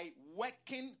 By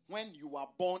working when you are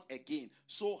born again.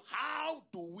 So how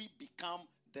do we become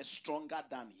the stronger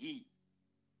than he?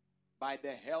 By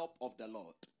the help of the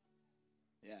Lord.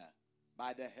 Yeah.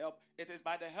 By the help. It is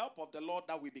by the help of the Lord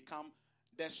that we become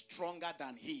the stronger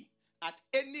than he. At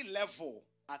any level.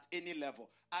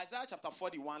 Isaiah chapter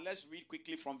 41. Let's read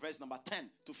quickly from verse number 10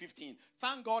 to 15.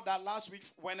 Thank God that last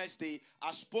week, Wednesday,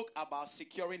 I spoke about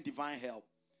securing divine help.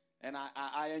 And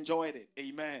I enjoyed it.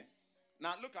 Amen.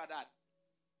 Now look at that.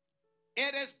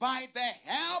 It is by the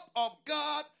help of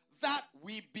God that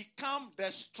we become the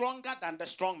stronger than the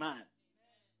strong man.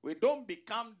 We don't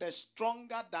become the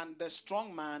stronger than the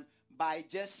strong man by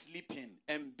just sleeping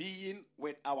and being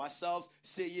with ourselves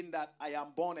saying that I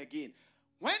am born again.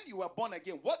 When you were born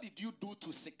again, what did you do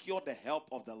to secure the help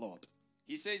of the Lord?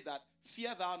 He says that,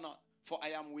 fear thou not, for I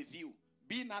am with you.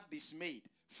 Be not dismayed,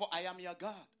 for I am your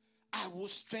God. I will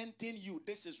strengthen you.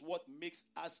 This is what makes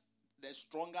us the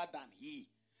stronger than he.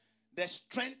 The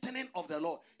strengthening of the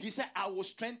Lord. He said, I will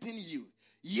strengthen you.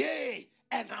 Yea,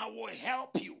 and I will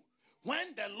help you.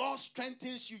 When the Lord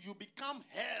strengthens you, you become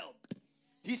helped.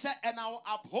 He said, and I will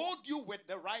uphold you with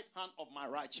the right hand of my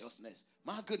righteousness.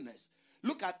 My goodness.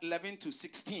 Look at 11 to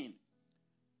 16.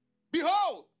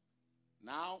 Behold.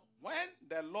 Now, when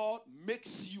the Lord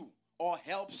makes you or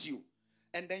helps you,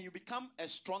 and then you become a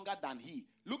stronger than he,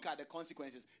 look at the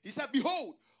consequences. He said,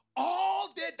 behold,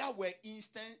 all they that were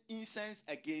incensed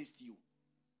against you.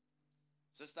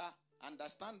 Sister,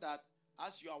 understand that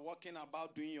as you are walking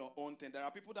about doing your own thing, there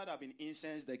are people that have been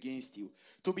incensed against you.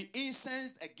 To be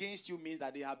incensed against you means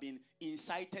that they have been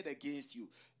incited against you.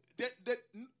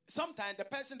 Sometimes the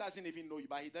person doesn't even know you,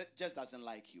 but he just doesn't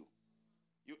like you.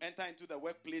 You enter into the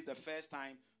workplace the first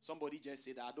time, somebody just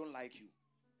said, I don't like you.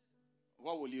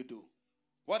 What will you do?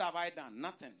 What have I done?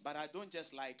 Nothing, but I don't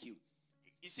just like you.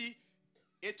 You see,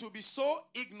 it will be so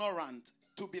ignorant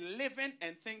to be living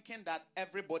and thinking that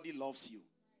everybody loves you.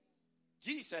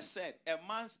 Jesus said, a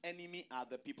man's enemy are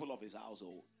the people of his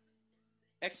household.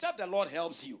 Except the Lord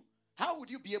helps you. How would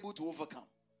you be able to overcome?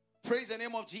 Praise the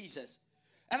name of Jesus.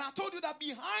 And I told you that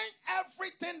behind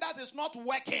everything that is not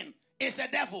working is a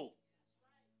devil.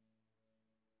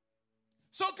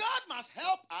 So God must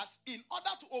help us in order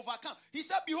to overcome. He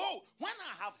said, behold, when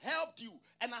I have helped you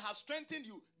and I have strengthened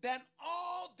you, then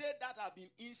all they that have been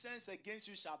incensed against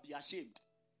you shall be ashamed.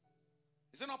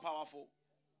 Is it not powerful?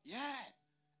 Yeah.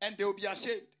 And they will be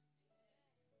ashamed.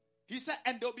 He said,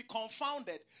 and they'll be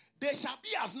confounded. They shall be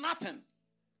as nothing.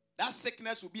 That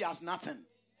sickness will be as nothing.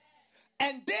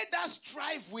 And they that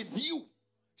strive with you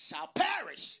shall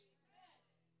perish.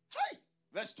 Hey,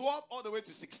 verse 12 all the way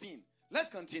to 16. Let's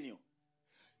continue.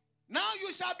 Now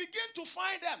you shall begin to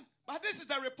find them. But this is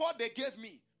the report they gave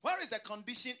me. Where is the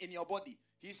condition in your body?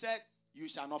 He said, you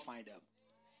shall not find them.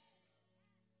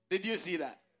 Did you see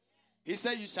that? He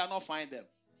said, you shall not find them.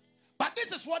 But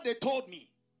this is what they told me.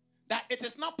 That it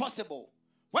is not possible.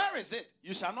 Where is it?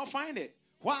 You shall not find it.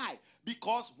 Why?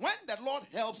 Because when the Lord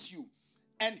helps you,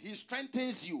 and he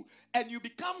strengthens you, and you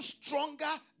become stronger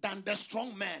than the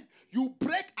strong man, you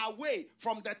break away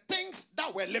from the things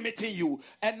that were limiting you,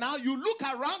 and now you look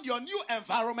around your new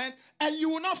environment and you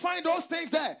will not find those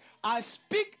things there. I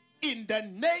speak in the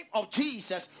name of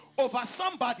Jesus over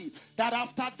somebody that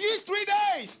after these 3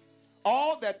 days,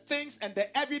 all the things and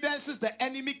the evidences the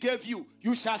enemy gave you,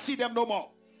 you shall see them no more.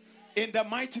 In the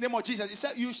mighty name of Jesus, he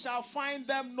said, you shall find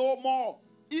them no more.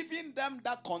 Even them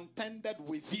that contended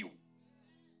with you,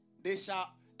 they shall,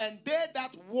 and they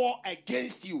that war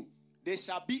against you, they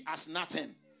shall be as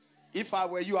nothing. If I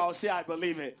were you, I would say, I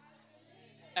believe it.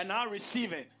 And I'll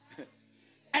receive it.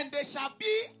 And they shall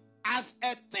be as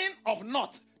a thing of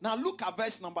naught. Now look at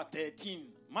verse number 13.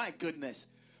 My goodness.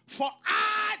 For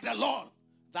I, the Lord,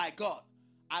 thy God,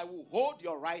 I will hold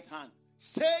your right hand,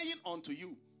 saying unto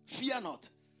you, fear not,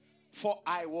 for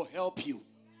I will help you.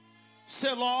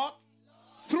 Say, Lord,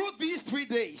 through these 3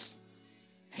 days,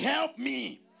 help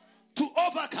me to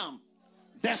overcome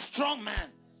the strong man.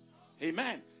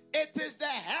 Amen. It is the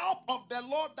help of the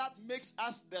Lord that makes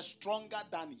us the stronger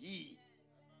than he.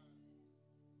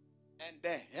 And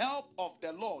the help of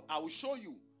the Lord, I will show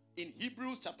you in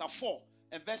Hebrews chapter 4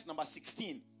 and verse number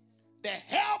 16. The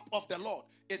help of the Lord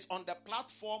is on the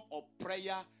platform of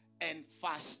prayer and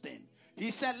fasting.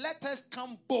 He said, let us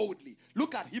come boldly.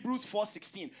 Look at Hebrews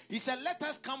 4:16. He said, let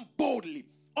us come boldly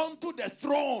unto the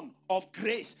throne of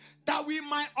grace, that we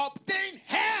might obtain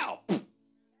help.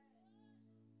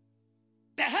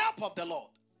 The help of the Lord.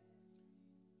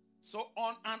 So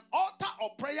on an altar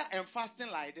of prayer and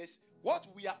fasting like this, what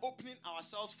we are opening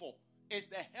ourselves for is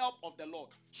the help of the Lord,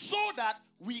 so that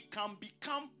we can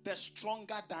become the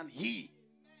stronger than he.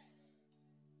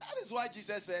 That is why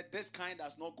Jesus said, this kind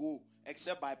does not go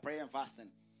except by prayer and fasting.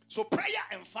 So prayer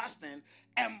and fasting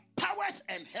empowers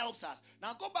and helps us.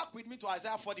 Now go back with me to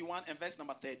Isaiah 41 and verse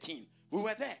number 13. We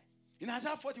were there. In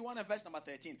Isaiah 41 and verse number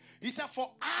 13. He said,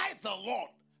 for I, the Lord,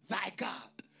 thy God,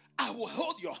 I will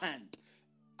hold your hand.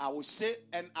 I will say,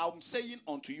 and I'm saying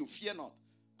unto you, fear not,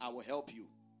 I will help you.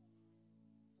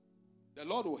 The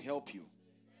Lord will help you.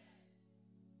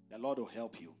 The Lord will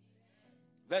help you.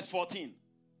 Verse 14.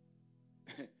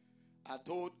 I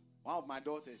told one of my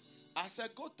daughters, I said,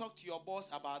 go talk to your boss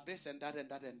about this and that and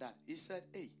that and that. He said,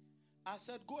 hey. I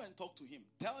said, go and talk to him.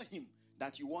 Tell him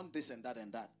that you want this and that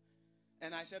and that.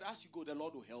 And I said, as you go, the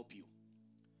Lord will help you.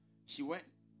 She went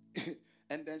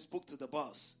and then spoke to the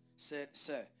boss. Said,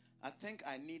 sir, I think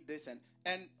I need this.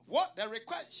 And what the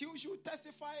request, she should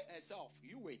testify herself.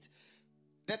 You wait.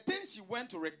 The things she went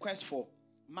to request for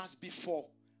must be for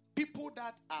people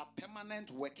that are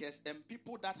permanent workers and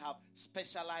people that have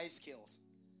specialized skills.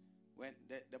 When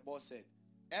the boss said,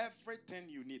 everything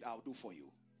you need, I'll do for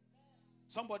you.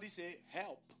 Somebody say,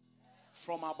 help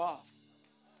from above.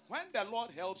 When the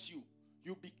Lord helps you,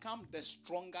 you become the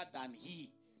stronger than he.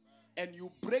 And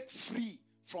you break free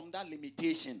from that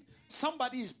limitation.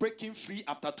 Somebody is breaking free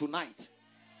after tonight.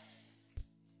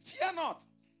 Fear not,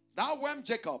 thou worm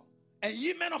Jacob, and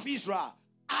ye men of Israel,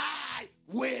 I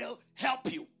will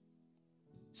help you,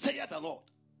 saith the Lord,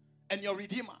 and your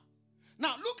Redeemer.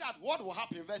 Now look at what will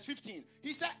happen in verse 15.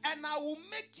 He said, and I will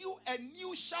make you a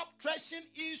new sharp threshing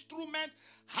instrument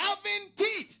having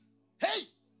teeth. Hey!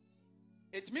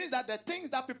 It means that the things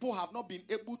that people have not been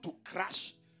able to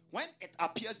crush, when it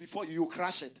appears before you, you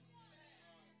crush it.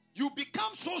 You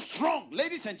become so strong,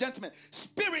 ladies and gentlemen,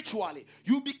 spiritually.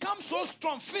 You become so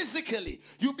strong physically.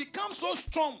 You become so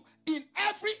strong in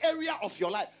every area of your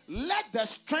life. Let the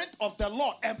strength of the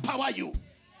Lord empower you.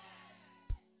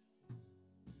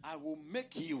 I will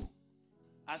make you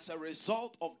as a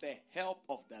result of the help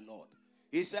of the Lord.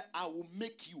 He said, I will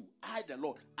make you, I the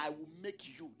Lord, I will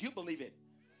make you. Do you believe it?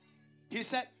 He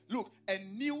said, look, a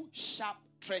new sharp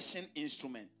threshing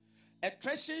instrument. A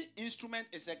threshing instrument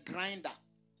is a grinder.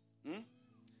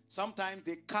 Sometimes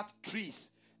they cut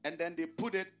trees and then they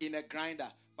put it in a grinder.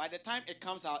 By the time it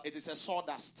comes out, it is a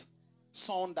sawdust.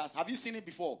 Sawdust. Have you seen it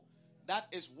before? That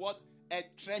is what a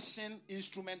threshing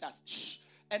instrument does. Shh.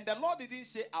 And the Lord didn't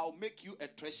say, I'll make you a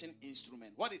threshing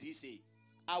instrument. What did he say?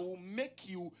 I will make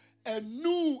you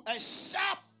a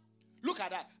sharp. Look at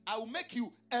that. I will make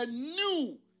you a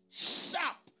new,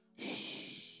 sharp.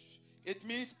 It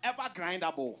means ever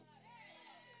grindable.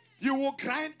 You will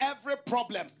grind every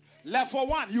problem. Level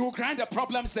 1, you will grind the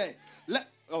problems there.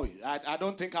 I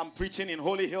don't think I'm preaching in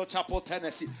Holy Hill Chapel,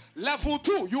 Tennessee. Level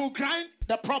 2, you will grind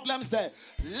the problems there.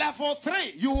 Level 3,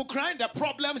 you will grind the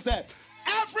problems there.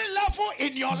 Every level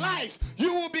in your life,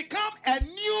 you will become a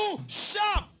new,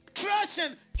 sharp,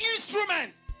 threshing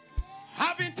instrument.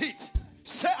 Haven't it?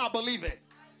 Say, I believe it.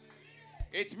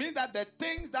 It means that the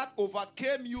things that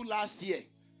overcame you last year,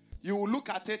 you will look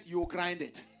at it, you will grind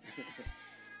it.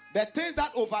 The things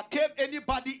that overcame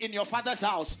anybody in your father's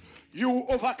house, you will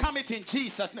overcome it in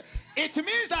Jesus' name. It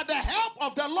means that the help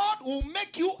of the Lord will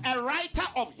make you a writer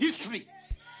of history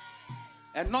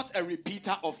and not a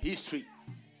repeater of history.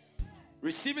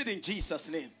 Receive it in Jesus'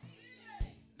 name.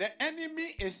 The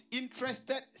enemy is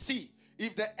interested. See,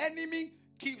 if the enemy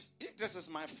keeps, if this is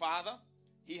my father,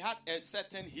 he had a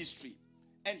certain history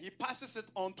and he passes it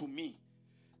on to me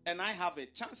and I have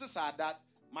it, chances are that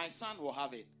my son will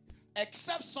have it.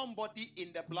 Except somebody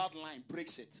in the bloodline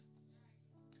breaks it.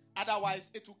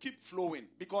 Otherwise, it will keep flowing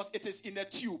because it is in a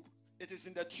tube. It is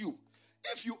in the tube.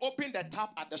 If you open the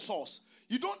tap at the source,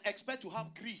 you don't expect to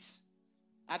have grease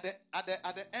at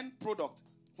the end product.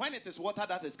 When it is water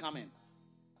that is coming,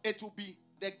 it will be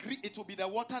the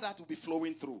water that will be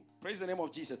flowing through. Praise the name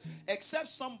of Jesus. Except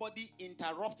somebody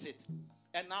interrupts it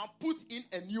and now put in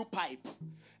a new pipe.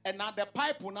 And now the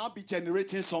pipe will now be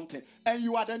generating something. And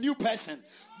you are the new person.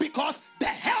 Because the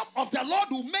help of the Lord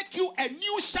will make you a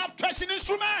new sharp threshing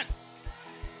instrument.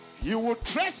 You will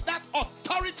thresh that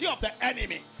authority of the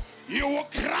enemy. You will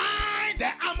grind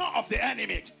the armor of the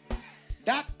enemy.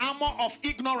 That armor of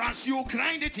ignorance, you will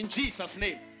grind it in Jesus'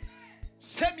 name.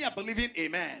 Say me a believing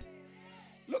amen.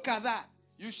 Look at that.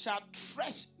 You shall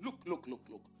thresh. Look.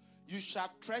 You shall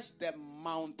thresh the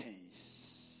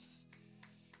mountains.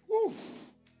 Woo.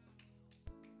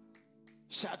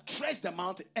 Shall thresh the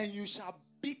mountain, and you shall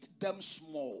beat them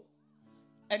small,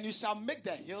 and you shall make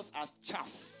the hills as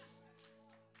chaff.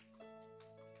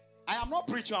 I am not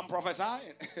preaching, I'm prophesying.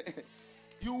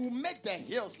 You will make the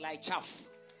hills like chaff.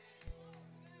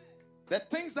 The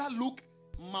things that look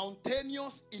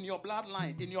mountainous in your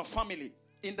bloodline, in your family,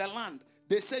 in the land,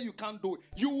 they say you can't do it.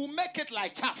 You will make it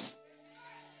like chaff.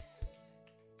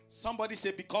 Somebody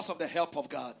say, because of the help of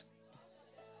God.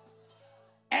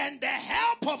 And the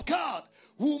help of God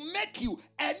will make you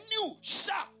a new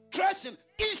sharp threshing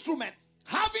instrument,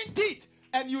 having teeth.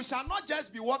 And you shall not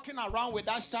just be walking around with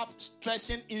that sharp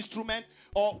threshing instrument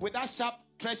or with that sharp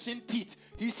threshing teeth.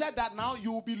 He said that now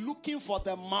you will be looking for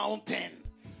the mountain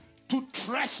to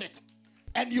thresh it.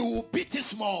 And you will beat it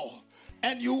small.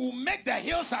 And you will make the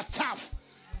hills as chaff.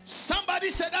 Somebody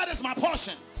said that is my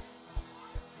portion.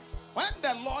 When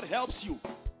the Lord helps you,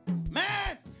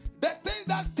 man, the things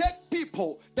that take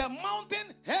people, the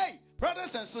mountain, hey,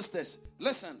 brothers and sisters,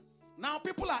 listen. Now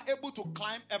people are able to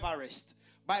climb Everest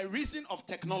by reason of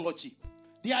technology.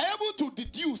 They are able to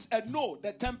deduce and know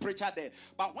the temperature there.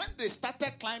 But when they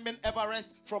started climbing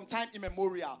Everest from time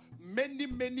immemorial, many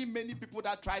people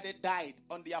that tried it died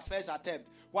on their first attempt.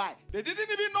 Why? They didn't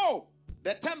even know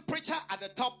the temperature at the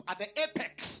top, at the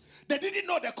apex. They didn't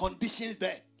know the conditions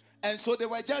there. And so they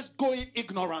were just going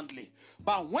ignorantly.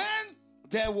 But when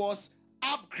there was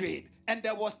upgrade and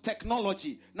there was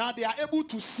technology, now they are able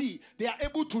to see, they are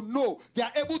able to know, they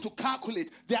are able to calculate,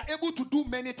 they are able to do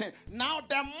many things. Now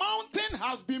the mountain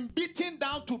has been beaten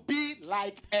down to be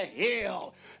like a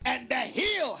hill, and the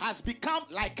hill has become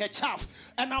like a chaff.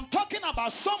 And I'm talking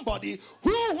about somebody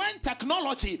who, when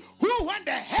technology, who, when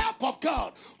the help of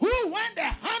God, who, when the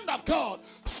hand of God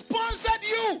sponsored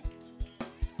you,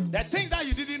 the things that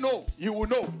you didn't know, you will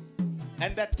know.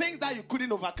 And the things that you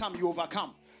couldn't overcome, you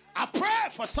overcome. I pray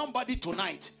for somebody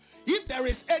tonight. If there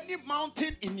is any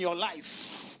mountain in your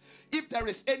life, if there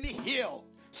is any hill,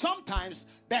 sometimes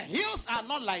the hills are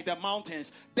not like the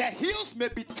mountains. The hills may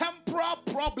be temporal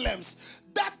problems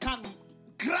that can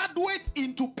graduate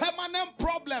into permanent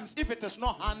problems if it is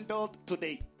not handled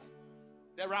today.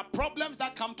 There are problems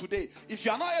that come today. If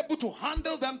you are not able to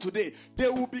handle them today, they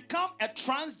will become a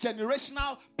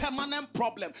transgenerational permanent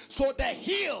problem. So the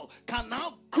hill can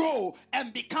now grow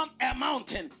and become a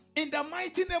mountain. In the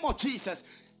mighty name of Jesus,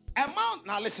 A mountain,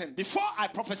 now listen, before I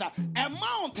prophesy, a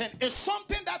mountain is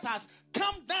something that has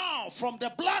come down from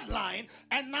the bloodline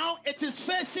and now it is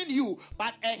facing you.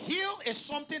 But a hill is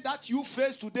something that you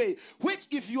face today, which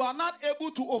if you are not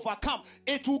able to overcome,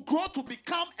 it will grow to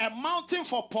become a mountain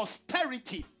for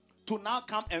posterity to now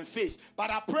come and face. But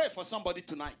I pray for somebody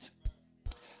tonight.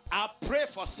 I pray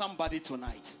for somebody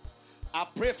tonight. I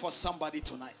pray for somebody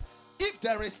tonight. If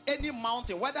there is any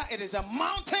mountain, whether it is a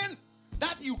mountain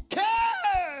that you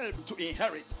came to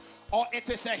inherit, or it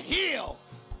is a hill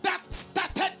that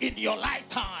started in your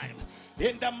lifetime,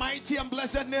 in the mighty and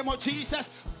blessed name of Jesus,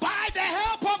 by the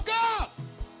help of God,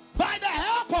 by the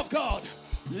help of God,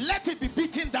 let it be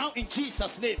beaten down in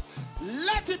Jesus' name.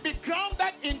 Let it be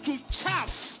grounded into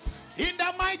chaff in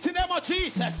the mighty name of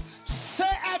Jesus. Say,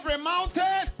 every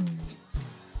mountain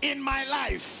in my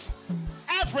life,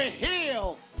 every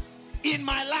hill in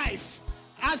my life,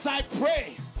 as I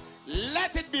pray,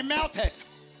 let it be melted.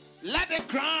 Let it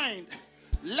grind.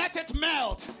 Let it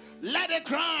melt. Let it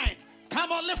grind.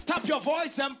 Come on, lift up your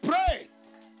voice and pray.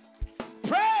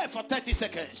 Pray for 30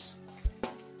 seconds.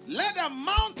 Let the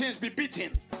mountains be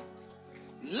beaten.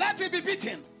 Let it be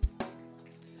beaten.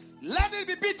 Let it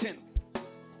be beaten.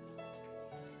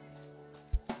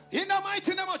 In the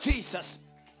mighty name of Jesus.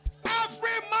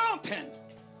 Every mountain.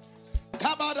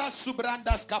 Kabada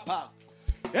subrandas kapa.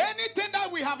 Anything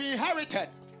that we have inherited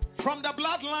from the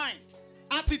bloodline,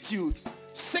 attitudes,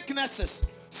 sicknesses,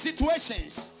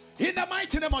 situations, in the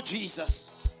mighty name of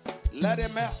Jesus, let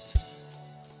it melt.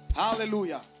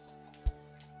 Hallelujah.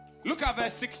 Look at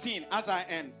verse 16 as I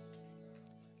end.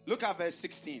 Look at verse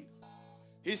 16.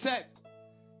 He said,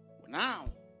 now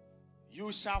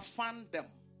you shall fan them.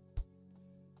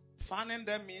 Fanning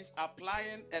them means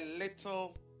applying a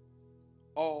little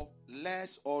or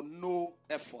less or no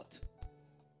effort.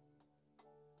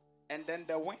 And then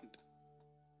the wind,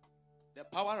 the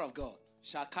power of God,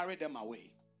 shall carry them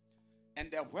away. And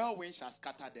the whirlwind shall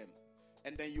scatter them.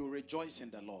 And then you rejoice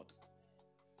in the Lord.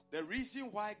 The reason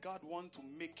why God wants to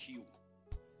make you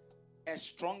a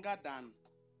stronger than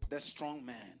the strong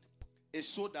man is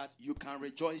so that you can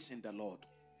rejoice in the Lord.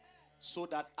 So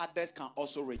that others can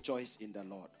also rejoice in the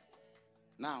Lord.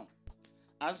 Now,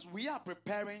 as we are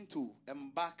preparing to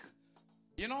embark,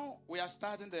 we are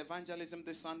starting the evangelism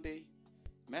this Sunday.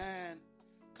 Man,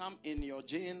 come in your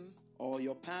jean or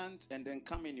your pants and then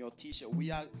come in your t-shirt.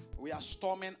 We are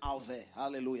storming out there.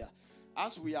 Hallelujah.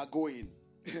 As we are going,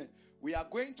 we are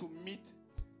going to meet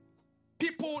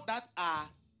people that are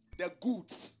the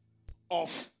goods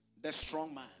of the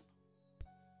strong man.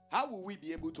 How will we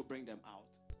be able to bring them out?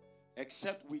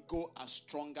 Except we go as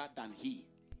stronger than he.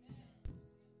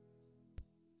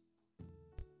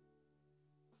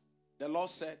 The Lord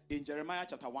said in Jeremiah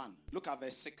chapter 1, look at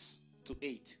verse 6 to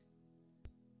 8.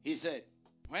 He said,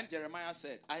 when Jeremiah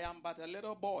said, I am but a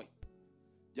little boy.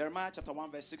 Jeremiah chapter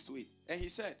 1 verse 6 to 8. And he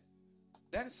said,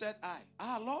 then said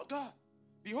I, Lord God,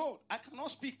 behold, I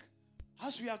cannot speak.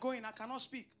 As we are going, I cannot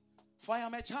speak. For I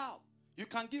am a child. You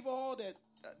can give all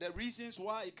the reasons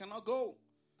why you cannot go.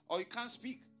 Or you can't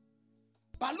speak.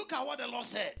 But look at what the Lord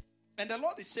said. And the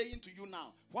Lord is saying to you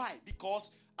now. Why?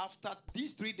 Because after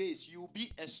these 3 days, you will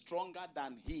be a stronger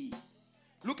than he.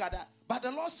 Look at that. But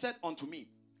the Lord said unto me,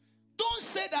 don't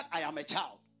say that I am a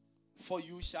child. For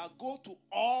you shall go to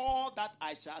all that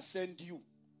I shall send you.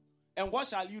 And what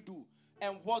shall you do?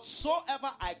 And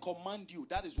whatsoever I command you,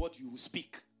 that is what you will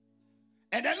speak.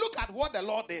 And then look at what the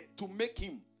Lord did to make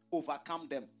him overcome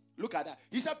them. Look at that.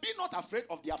 He said, be not afraid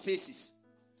of their faces,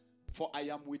 for I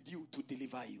am with you to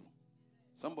deliver you.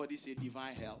 Somebody say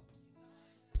divine help.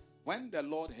 When the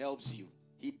Lord helps you,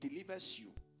 he delivers you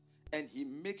and he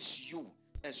makes you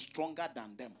a stronger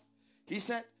than them. He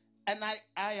said, and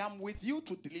I am with you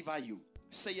to deliver you,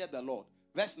 saith the Lord.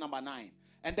 Verse number 9.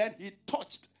 And then he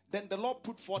touched. Then the Lord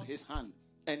put forth his hand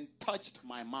and touched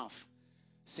my mouth.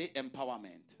 Say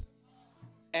empowerment.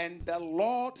 And the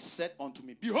Lord said unto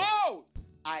me, behold,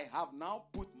 I have now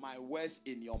put my words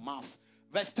in your mouth.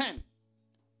 Verse 10.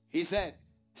 He said,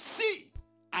 see,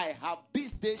 I have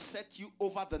this day set you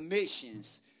over the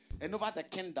nations and over the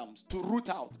kingdoms to root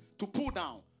out, to pull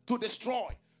down, to destroy,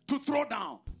 to throw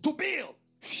down, to build,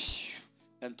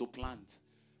 and to plant.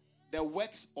 The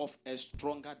works of a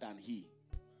stronger than he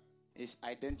is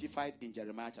identified in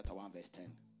Jeremiah chapter 1 verse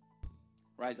 10.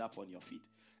 Rise up on your feet.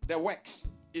 The works,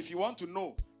 if you want to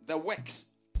know the works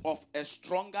of a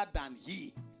stronger than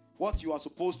he, what you are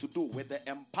supposed to do with the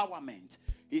empowerment,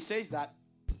 he says that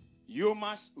you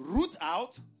must root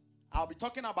out. I'll be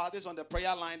talking about this on the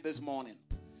prayer line this morning.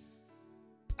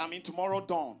 Tomorrow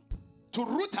dawn. To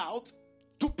root out,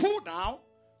 to pull down,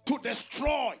 to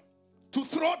destroy, to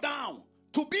throw down,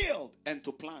 to build and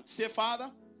to plant. Say,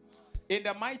 Father, in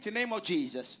the mighty name of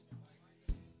Jesus,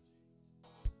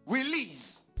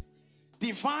 release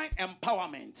divine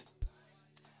empowerment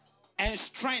and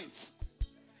strength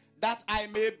that I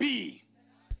may be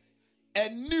a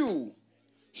new,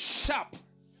 sharp,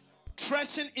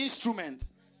 threshing instrument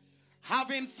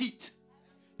having teeth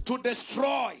to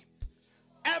destroy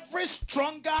every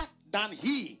stronger than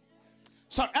he.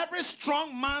 So every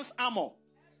strong man's armor.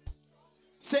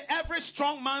 Say, every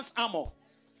strong man's armor,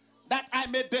 that I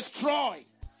may destroy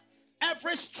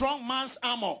every strong man's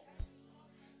armor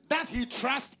that he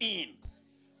trusts in.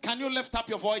 Can you lift up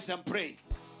your voice and pray?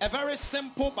 A very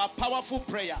simple but powerful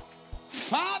prayer.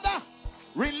 Father,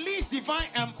 release divine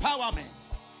empowerment.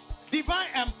 Divine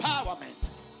empowerment.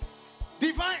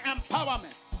 Divine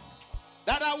empowerment.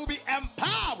 That I will be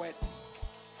empowered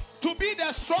to be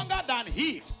the stronger than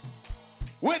he,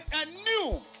 with a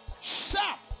new,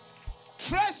 sharp,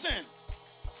 threshing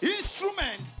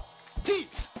instrument,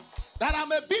 teeth, that I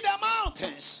may be the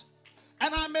mountains,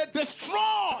 and I may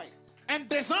destroy and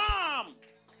disarm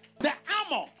the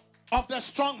armor of the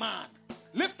strong man.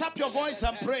 Lift up your voice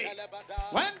and pray.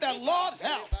 When the Lord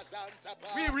helps,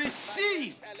 we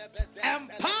receive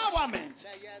empowerment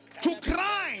to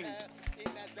grind,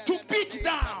 to beat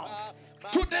down,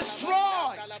 to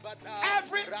destroy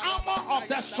every armor of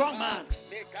the strong man.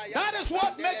 That is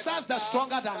what makes us the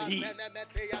stronger than he.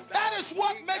 That is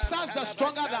what makes us the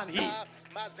stronger than he.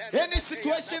 Any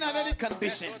situation and any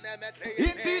condition,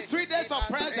 in these 3 days of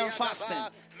prayers and fasting,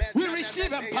 we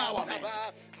receive empowerment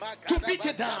to beat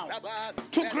it down,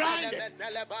 to grind it,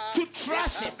 to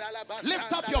trash it.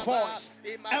 Lift up your voice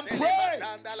and pray.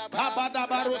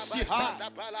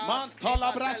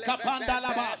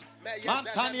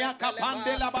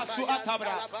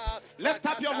 Lift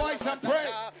up your voice and pray.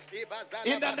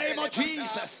 In the name of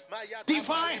Jesus,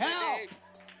 divine help.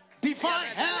 Divine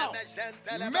help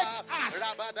makes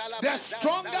us the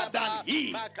stronger than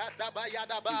he.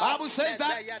 The Bible says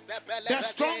that the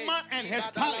strong man and his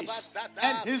palace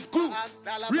and his goods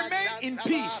remain in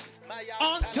peace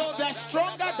until they're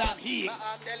stronger than he.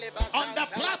 On the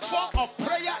platform of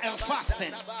prayer and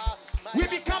fasting, we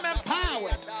become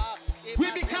empowered, we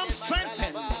become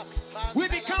strengthened, we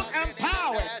become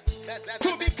empowered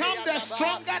to become the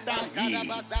stronger than he.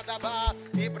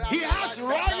 He has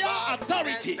royal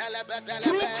authority.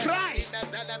 Through Christ,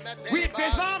 we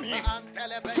disarm him.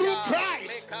 Through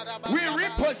Christ, we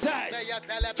repossess.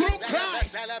 Through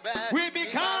Christ, we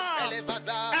become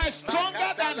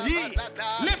stronger than he.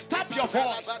 Lift up your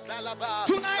voice.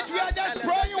 Tonight we are just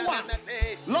praying one.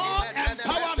 Lord,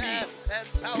 empower me.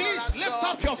 Please lift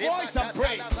up your voice and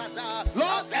pray.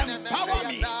 Lord, empower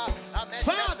me.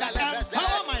 Father,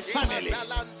 empower my family.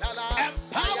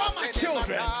 Empower my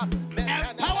children.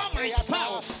 Empower my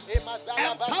spouse.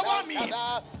 Empower me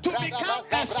to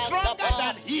become stronger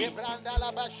than he.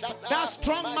 That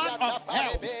strong man of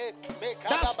health.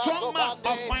 That strong man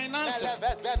of finances.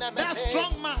 That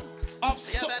strong man of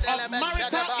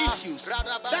marital issues.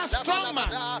 That strong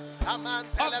man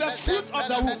of the fruit of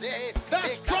the womb. That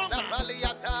strong man.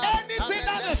 Anything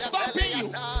that is stopping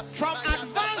you from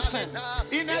advancing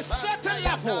in a certain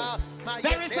level,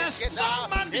 there is a strong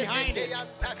man behind it.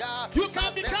 You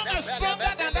can become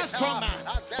stronger than that strong man.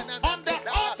 On the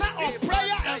altar of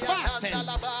prayer and fasting,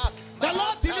 the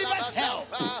Lord delivers help.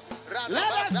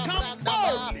 Let us come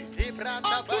boldly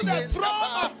unto the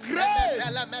throne of grace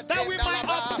that we might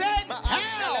obtain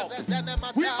help.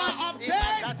 We might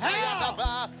obtain help.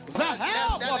 The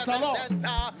help of the Lord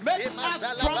makes us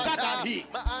stronger than he.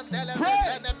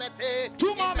 Pray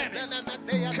 2 more minutes.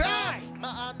 Cry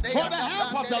for the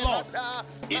help of the Lord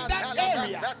in that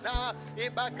area.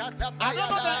 I don't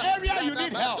know the area you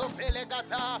need help,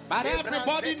 but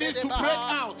everybody needs to break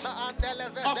out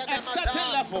of a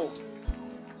certain level.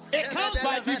 It comes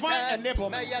by divine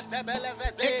enablement.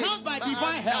 It comes by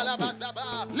divine help.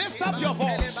 Lift up your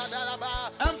voice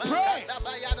and pray.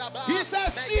 He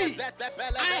says, see,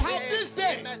 I have this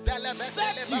day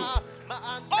set you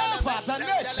over the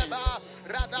nations.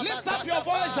 Lift up your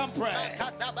voice and pray.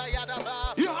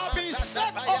 You have been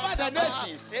set over the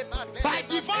nations by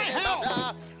divine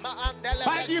help,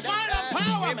 by divine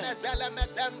empowerment.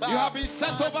 You have been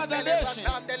set over the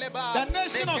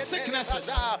nation of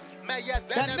sicknesses,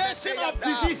 the nation of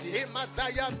diseases,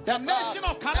 the nation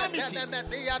of calamities,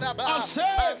 of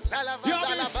shame. You have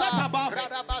been set above it.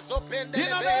 In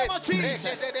the name of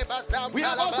Jesus, we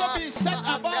have also been set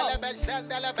above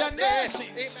the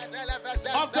nations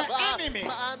of the enemy,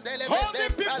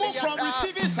 holding people from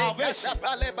receiving salvation.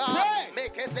 Pray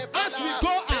as we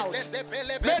go out.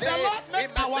 May the Lord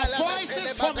make our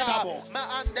voices formidable.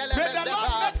 May the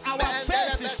Lord make our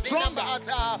faces stronger.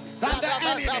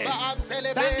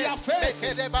 enemy than their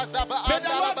faces. May the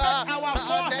Lord make our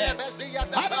foreheads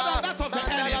harder than that of the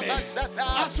enemy.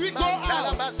 As we go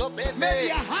out, may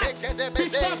their hearts be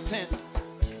softened.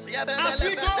 As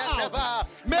we go out,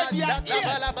 may their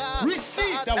ears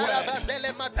receive the word. May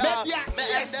their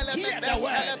ears hear the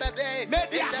word. May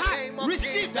their heart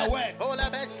receive the word.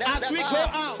 As we go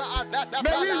out,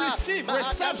 may we receive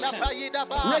reception.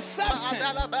 Reception.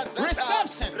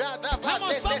 Reception. Come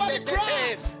on, somebody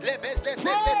cry.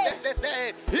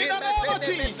 Pray. In the name of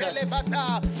Jesus.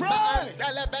 Pray.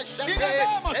 In the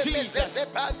name of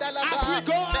Jesus. As we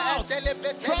go out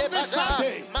from this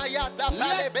Sunday,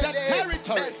 let the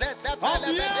territory of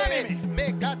the enemy,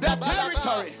 the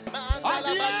territory of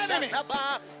the enemy,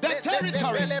 the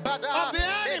territory of the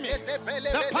enemy,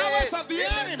 the powers of the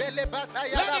enemy,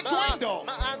 let it dwindle,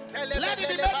 let it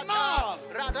be made null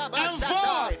and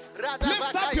void.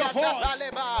 Lift up your voice,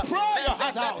 pray your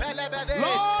heart out.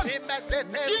 Lord, give us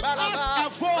a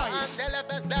voice.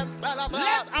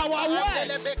 Let our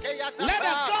words, let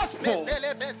the gospel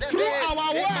through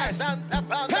our words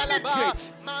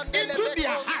penetrate into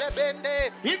their hearts.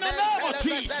 In the name of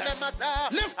Jesus,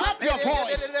 lift up your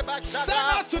voice. Send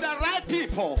us to the right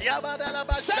people.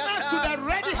 Send us to the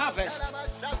ready harvest.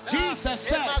 Jesus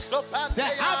said, the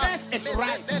harvest is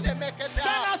ripe.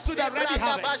 Send us to the ready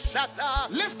harvest.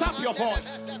 Lift up your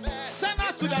voice. Send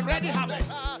us to the ready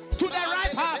harvest. To the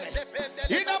ripe harvest.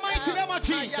 In the mighty name of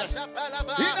Jesus. In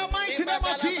the mighty name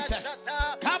of Jesus.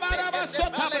 Kabaraba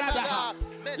sotabradaha.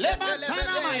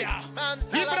 Lebantana maya.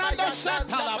 Ibrando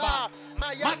shatalaba.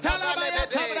 Matalabaya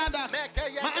tabrada.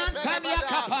 Maantania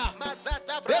kapa.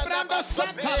 Ibrando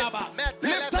santalaba.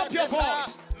 Lift up your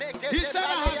voice. He said, I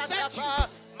have set you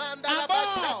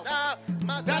above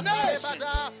the nations,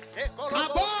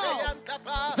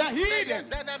 above the heathen.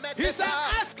 He said,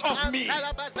 ask of me, and I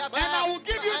will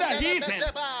give you the heathen.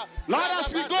 Lord,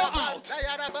 as we go out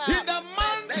in the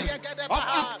month of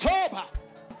October,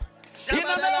 in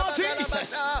the name of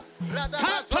Jesus,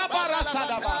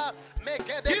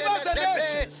 give us the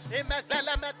nations.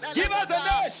 Give us the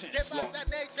nations, Lord.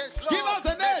 Give us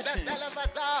the nations.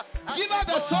 Give us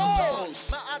the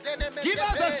souls. Give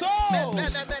us the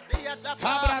souls.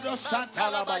 Tabrado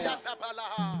Santalabaya.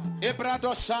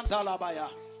 Ebrado Santalabaya.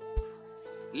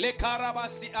 Le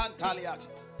Karabasi Antaliak.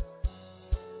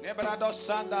 Nebrado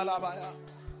Santalabaya.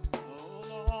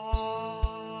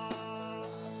 Oh Lord,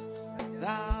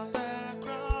 that's the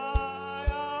cry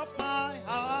of my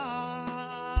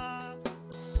heart.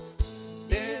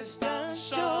 Distant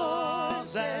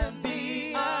shores and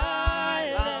the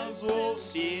islands will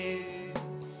see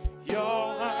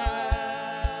your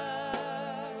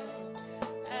hand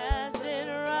as it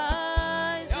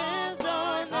rises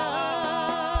on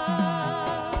high.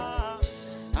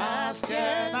 Ask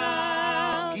and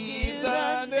I'll give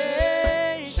the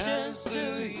nations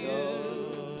to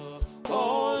you,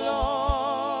 oh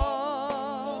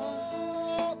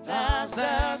Lord. That's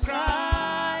the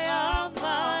cry of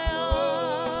my heart.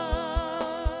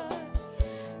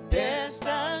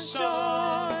 Distant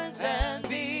shores and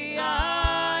the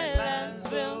islands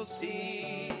will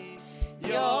see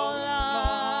your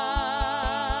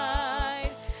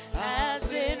Light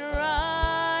as it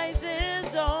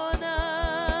rises on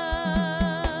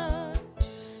us.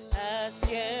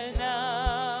 Ask and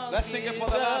now Let's sing it for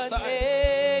the last time.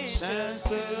 Nations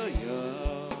to you,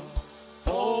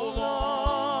 oh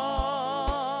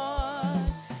Lord.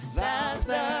 That's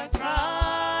the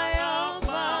cry of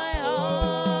my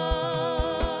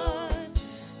heart.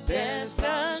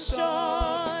 Distant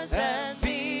shores and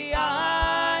the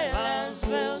islands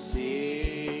will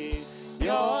see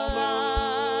your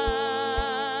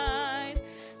light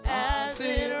as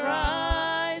it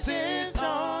rises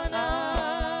on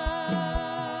us.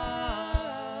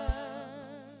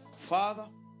 Father,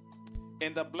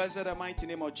 in the blessed and mighty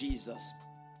name of Jesus,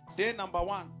 day number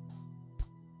 1,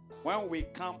 when we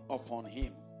come upon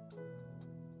him,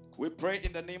 we pray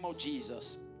in the name of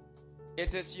Jesus.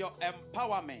 It is your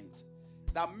empowerment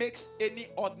that makes any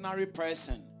ordinary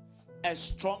person as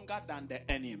stronger than the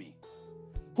enemy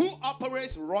who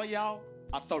operates royal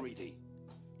authority.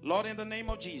 Lord, in the name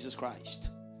of Jesus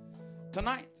Christ,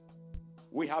 tonight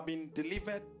we have been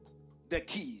delivered the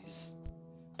keys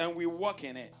and we walk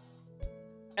in it.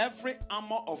 Every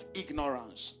armor of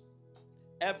ignorance,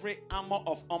 every armor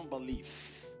of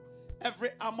unbelief,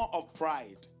 every armor of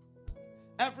pride,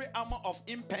 every armor of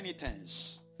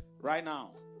impenitence, right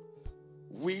now,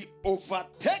 we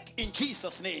overtake in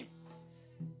Jesus' name.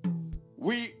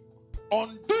 We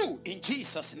undo in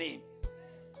Jesus' name.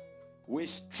 We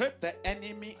strip the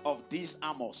enemy of these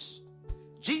armors.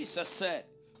 Jesus said,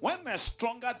 when a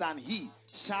stronger than he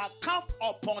shall come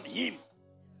upon him,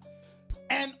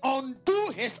 and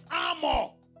undo his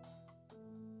armor,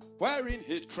 wherein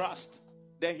he trust,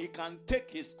 then he can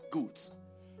take his goods.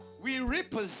 We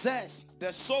repossess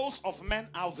the souls of men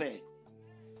out there,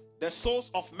 the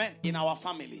souls of men in our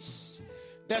families,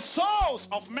 the souls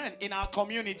of men in our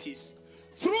communities.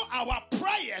 Through our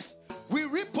prayers, we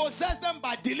repossess them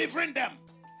by delivering them,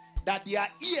 that their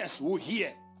ears will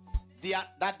hear,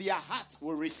 that their heart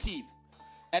will receive,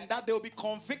 and that they will be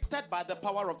convicted by the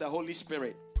power of the Holy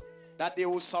Spirit, that they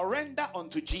will surrender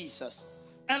unto Jesus.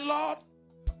 And Lord,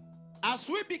 as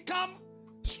we become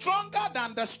stronger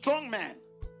than the strong man,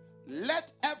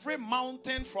 let every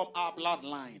mountain from our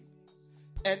bloodline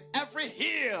and every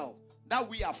hill that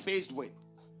we are faced with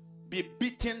be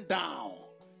beaten down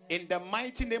in the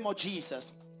mighty name of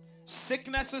Jesus.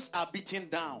 Sicknesses are beaten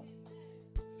down.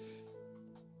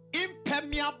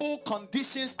 Impermeable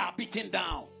conditions are beaten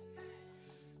down.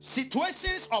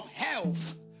 Situations of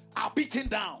health are beaten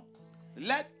down.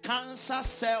 Let cancer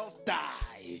cells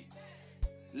die.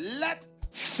 Let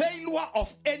failure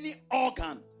of any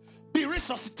organ be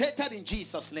resuscitated in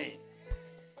Jesus' name.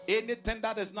 Anything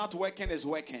that is not working is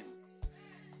working.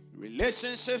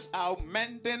 Relationships are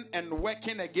mending and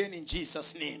working again in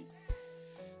Jesus' name.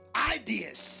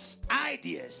 Ideas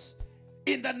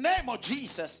in the name of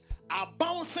Jesus are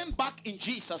bouncing back in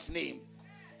Jesus' name.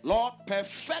 Lord,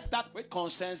 perfect that which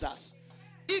concerns us.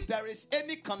 If there is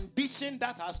any condition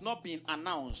that has not been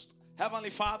announced, Heavenly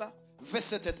Father,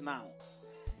 visit it now.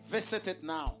 Visit it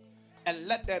now. And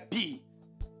let there be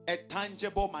a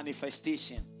tangible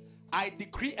manifestation. I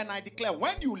decree and I declare,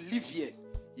 when you live here,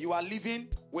 you are living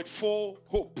with full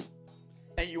hope.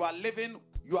 And you are living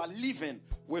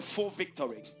with full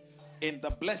victory. In the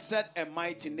blessed and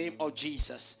mighty name of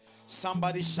Jesus.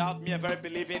 Somebody shout me a very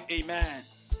believing amen.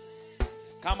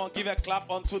 Come on, give a clap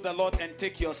unto the Lord and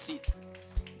take your seat.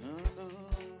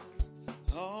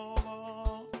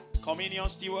 Communion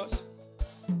stewards.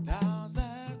 That's the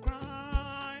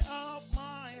cry of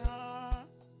my heart.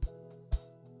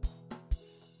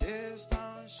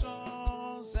 Distant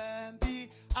shores and the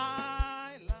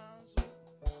islands.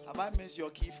 Have I missed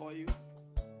your key for you?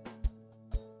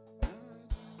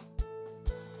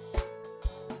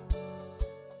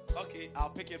 Okay, I'll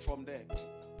pick it from there.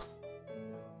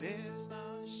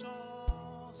 Distant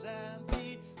shores and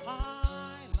the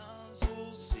islands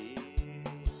will see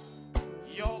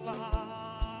your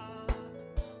light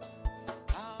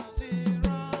as it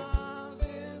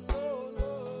rises, oh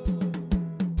Lord.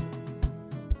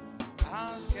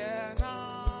 As can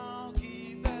I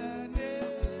give the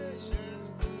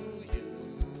nations to you,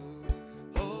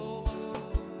 oh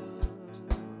Lord.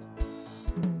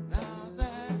 As the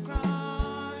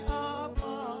cry of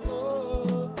my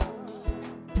Lord,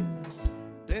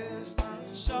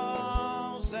 distant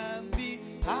shores and the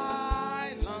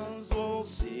islands will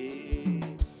see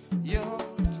your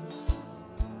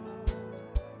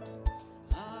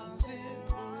as it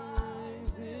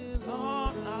rises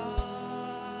on us.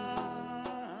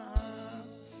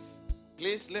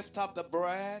 Please lift up the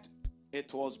bread.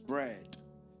 It was bread.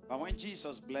 But when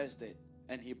Jesus blessed it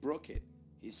and he broke it,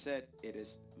 he said, "It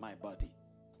is my body."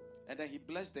 And then he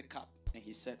blessed the cup and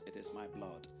he said, "It is my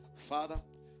blood." Father,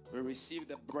 we receive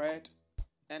the bread,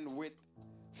 and with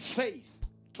faith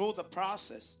through the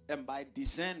process and by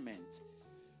discernment,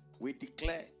 we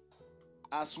declare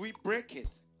as we break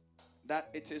it that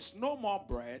it is no more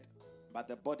bread but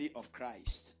the body of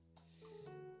Christ.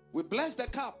 We bless the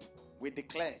cup, we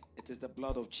declare it is the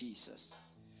blood of Jesus.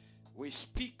 We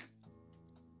speak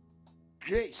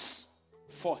grace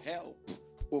for help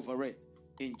over it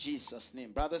in Jesus'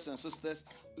 name. Brothers and sisters,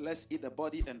 let's eat the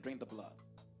body and drink the blood.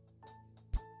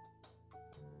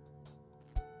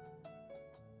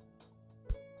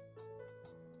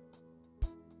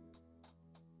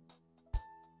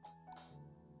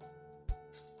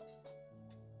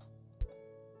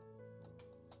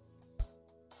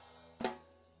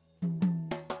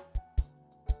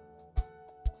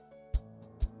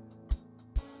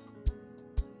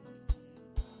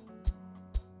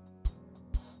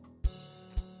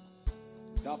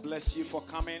 God bless you for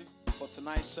coming for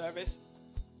tonight's service.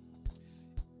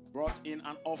 Brought in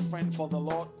an offering for the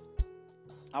Lord.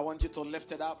 I want you to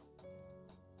lift it up.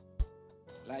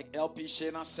 Like LP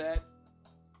Shana said,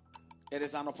 it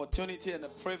is an opportunity and a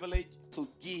privilege to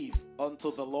give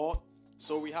unto the Lord.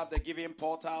 So we have the giving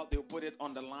portal. They'll put it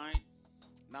on the line.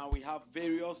 Now we have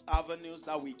various avenues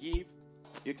that we give.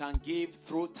 You can give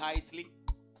through Tithely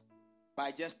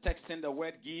by just texting the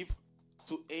word give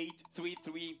to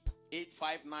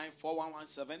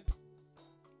 833-859-4117,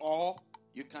 or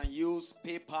you can use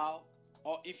PayPal,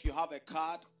 or if you have a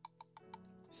card,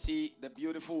 see the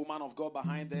beautiful woman of God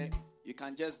behind there, you you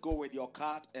can just go with your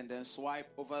card and then swipe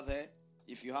over there.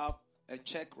 If you have a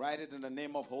check, write it in the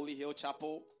name of Holy Hill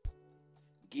Chapel.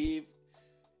 Give.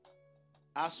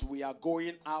 As we are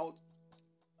going out,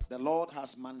 the Lord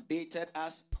has mandated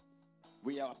us.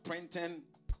 We are printing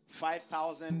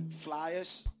 5,000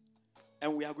 flyers,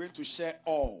 and we are going to share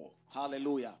all.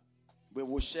 Hallelujah. We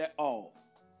will share all.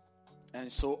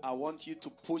 And so I want you to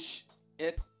push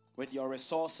it with your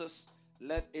resources.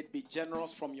 Let it be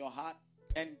generous from your heart,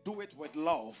 and do it with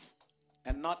love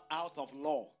and not out of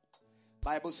law.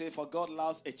 Bible says, for God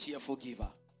loves a cheerful giver.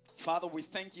 Father, we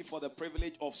thank you for the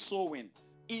privilege of sowing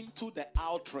into the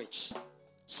outreach,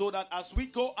 so that as we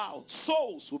go out,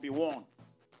 souls will be won.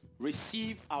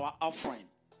 Receive our offering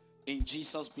in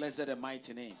Jesus' blessed and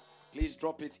mighty name. Please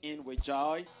drop it in with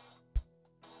joy.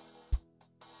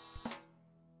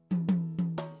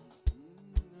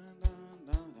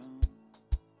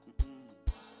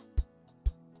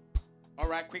 All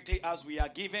right, quickly as we are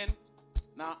giving.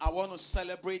 Now, I want to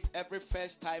celebrate every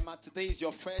first timer. Today is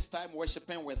your first time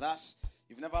worshiping with us.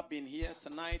 You've never been here.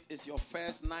 Tonight is your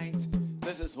first night.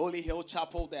 This is Holy Hill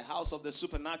Chapel, the house of the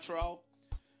supernatural,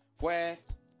 where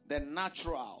the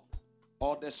natural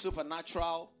or the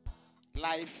supernatural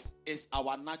life is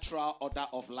our natural order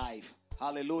of life.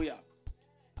 Hallelujah.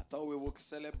 I thought we would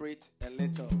celebrate a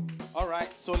little. All right,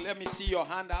 so let me see your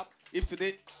hand up. If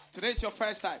today's your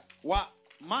first time. Wow,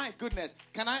 my goodness.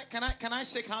 Can I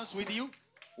shake hands with you?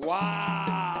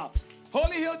 Wow.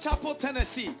 Holy Hill Chapel,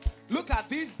 Tennessee. Look at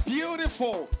these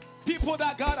beautiful people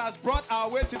that God has brought our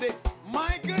way today.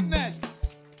 My goodness.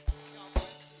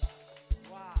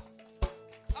 Wow.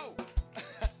 Oh.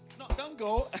 No, don't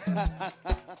go.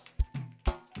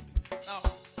 Now,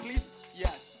 please,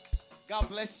 yes. God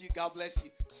bless you. God bless you.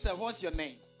 Sir, what's your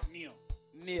name?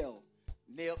 Neil.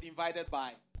 Neil, invited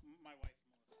by My wife.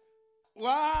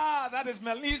 Wow, that is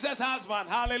Melissa's husband.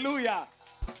 Hallelujah.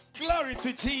 Glory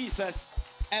to Jesus.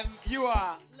 And you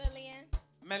are?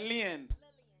 Lillian.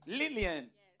 Lillian. Yes.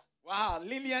 Wow,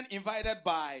 Lillian invited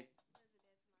by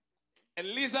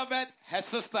Elizabeth, her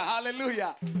sister.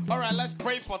 Hallelujah. All right, let's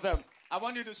pray for them. I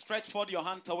want you to stretch forth your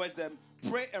hand towards them.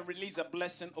 Pray and release a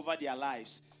blessing over their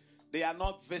lives. They are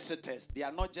not visitors. They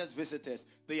are not just visitors.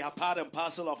 They are part and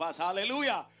parcel of us.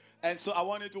 Hallelujah. And so I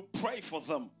want you to pray for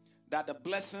them, that the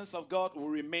blessings of God will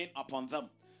remain upon them.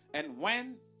 And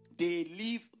when they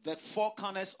leave the four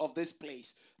corners of this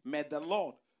place, may the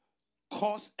Lord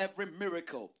cause every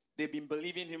miracle they've been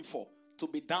believing Him for to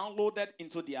be downloaded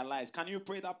into their lives. Can you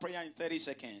pray that prayer in 30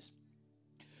 seconds?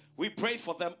 We pray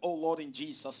for them, oh Lord, in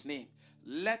Jesus' name.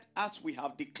 Let us, we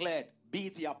have declared, be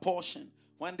their portion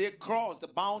when they cross the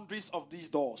boundaries of these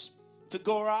doors to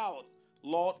go out.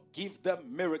 Lord, give them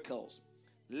miracles.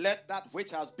 Let that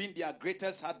which has been their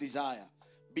greatest heart desire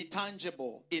be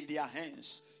tangible in their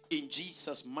hands, in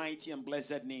Jesus' mighty and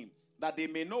blessed name, that they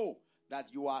may know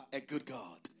that you are a good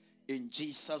God. In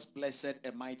Jesus' blessed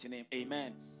and mighty name,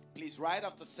 amen. Please, right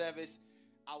after service,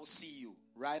 I'll see you.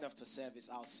 Right after service,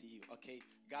 I'll see you, okay?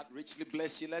 God richly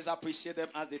bless you. Let's appreciate them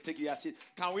as they take their seat.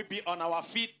 Can we be on our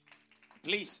feet?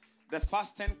 Please, the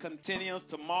fasting continues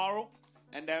tomorrow,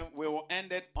 and then we will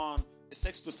end it on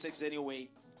 6 to 6 anyway.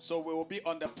 So we will be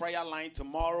on the prayer line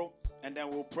tomorrow, and then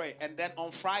we'll pray. And then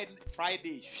on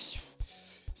Friday,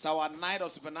 it's our night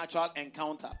of supernatural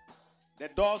encounter. The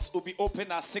doors will be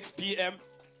open at 6 p.m.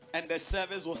 and the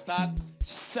service will start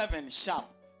 7 sharp.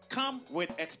 Come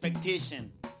with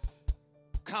expectation.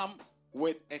 Come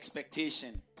with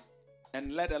expectation.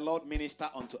 And let the Lord minister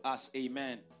unto us.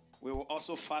 Amen. We will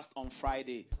also fast on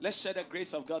Friday. Let's share the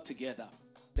grace of God together.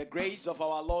 The grace of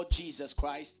our Lord Jesus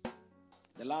Christ,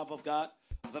 the love of God,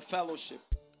 the fellowship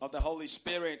of the Holy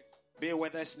Spirit be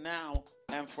with us now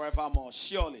and forevermore.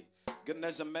 Surely,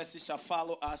 goodness and mercy shall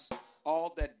follow us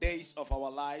all the days of our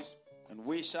lives, and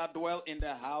we shall dwell in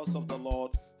the house of the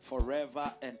Lord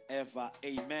forever and ever.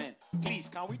 Amen. Please,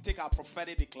 can we take our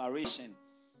prophetic declaration?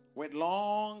 With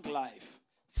long life,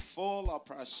 full of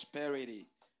prosperity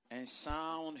and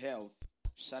sound health,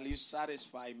 shall you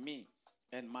satisfy me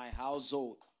and my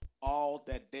household all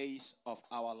the days of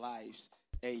our lives.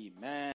 Amen.